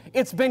school.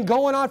 It's been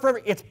going on forever.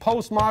 It's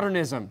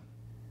postmodernism.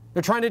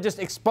 They're trying to just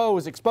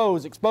expose.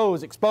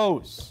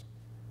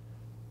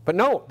 But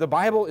no, the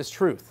Bible is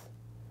truth.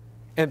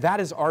 And that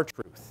is our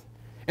truth.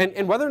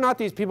 And whether or not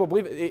these people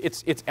believe it,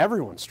 it's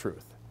everyone's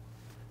truth.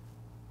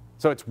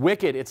 So it's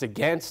wicked, it's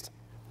against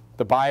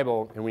the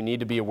Bible, and we need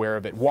to be aware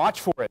of it.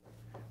 Watch for it.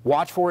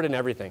 Watch for it in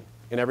everything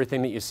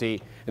that you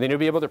see, and then you'll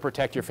be able to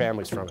protect your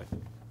families from it.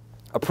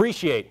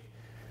 Appreciate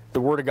the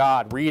Word of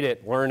God. Read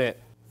it, learn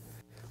it,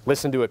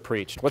 listen to it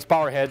preached. Let's bow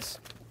our heads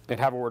and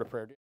have a word of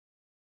prayer.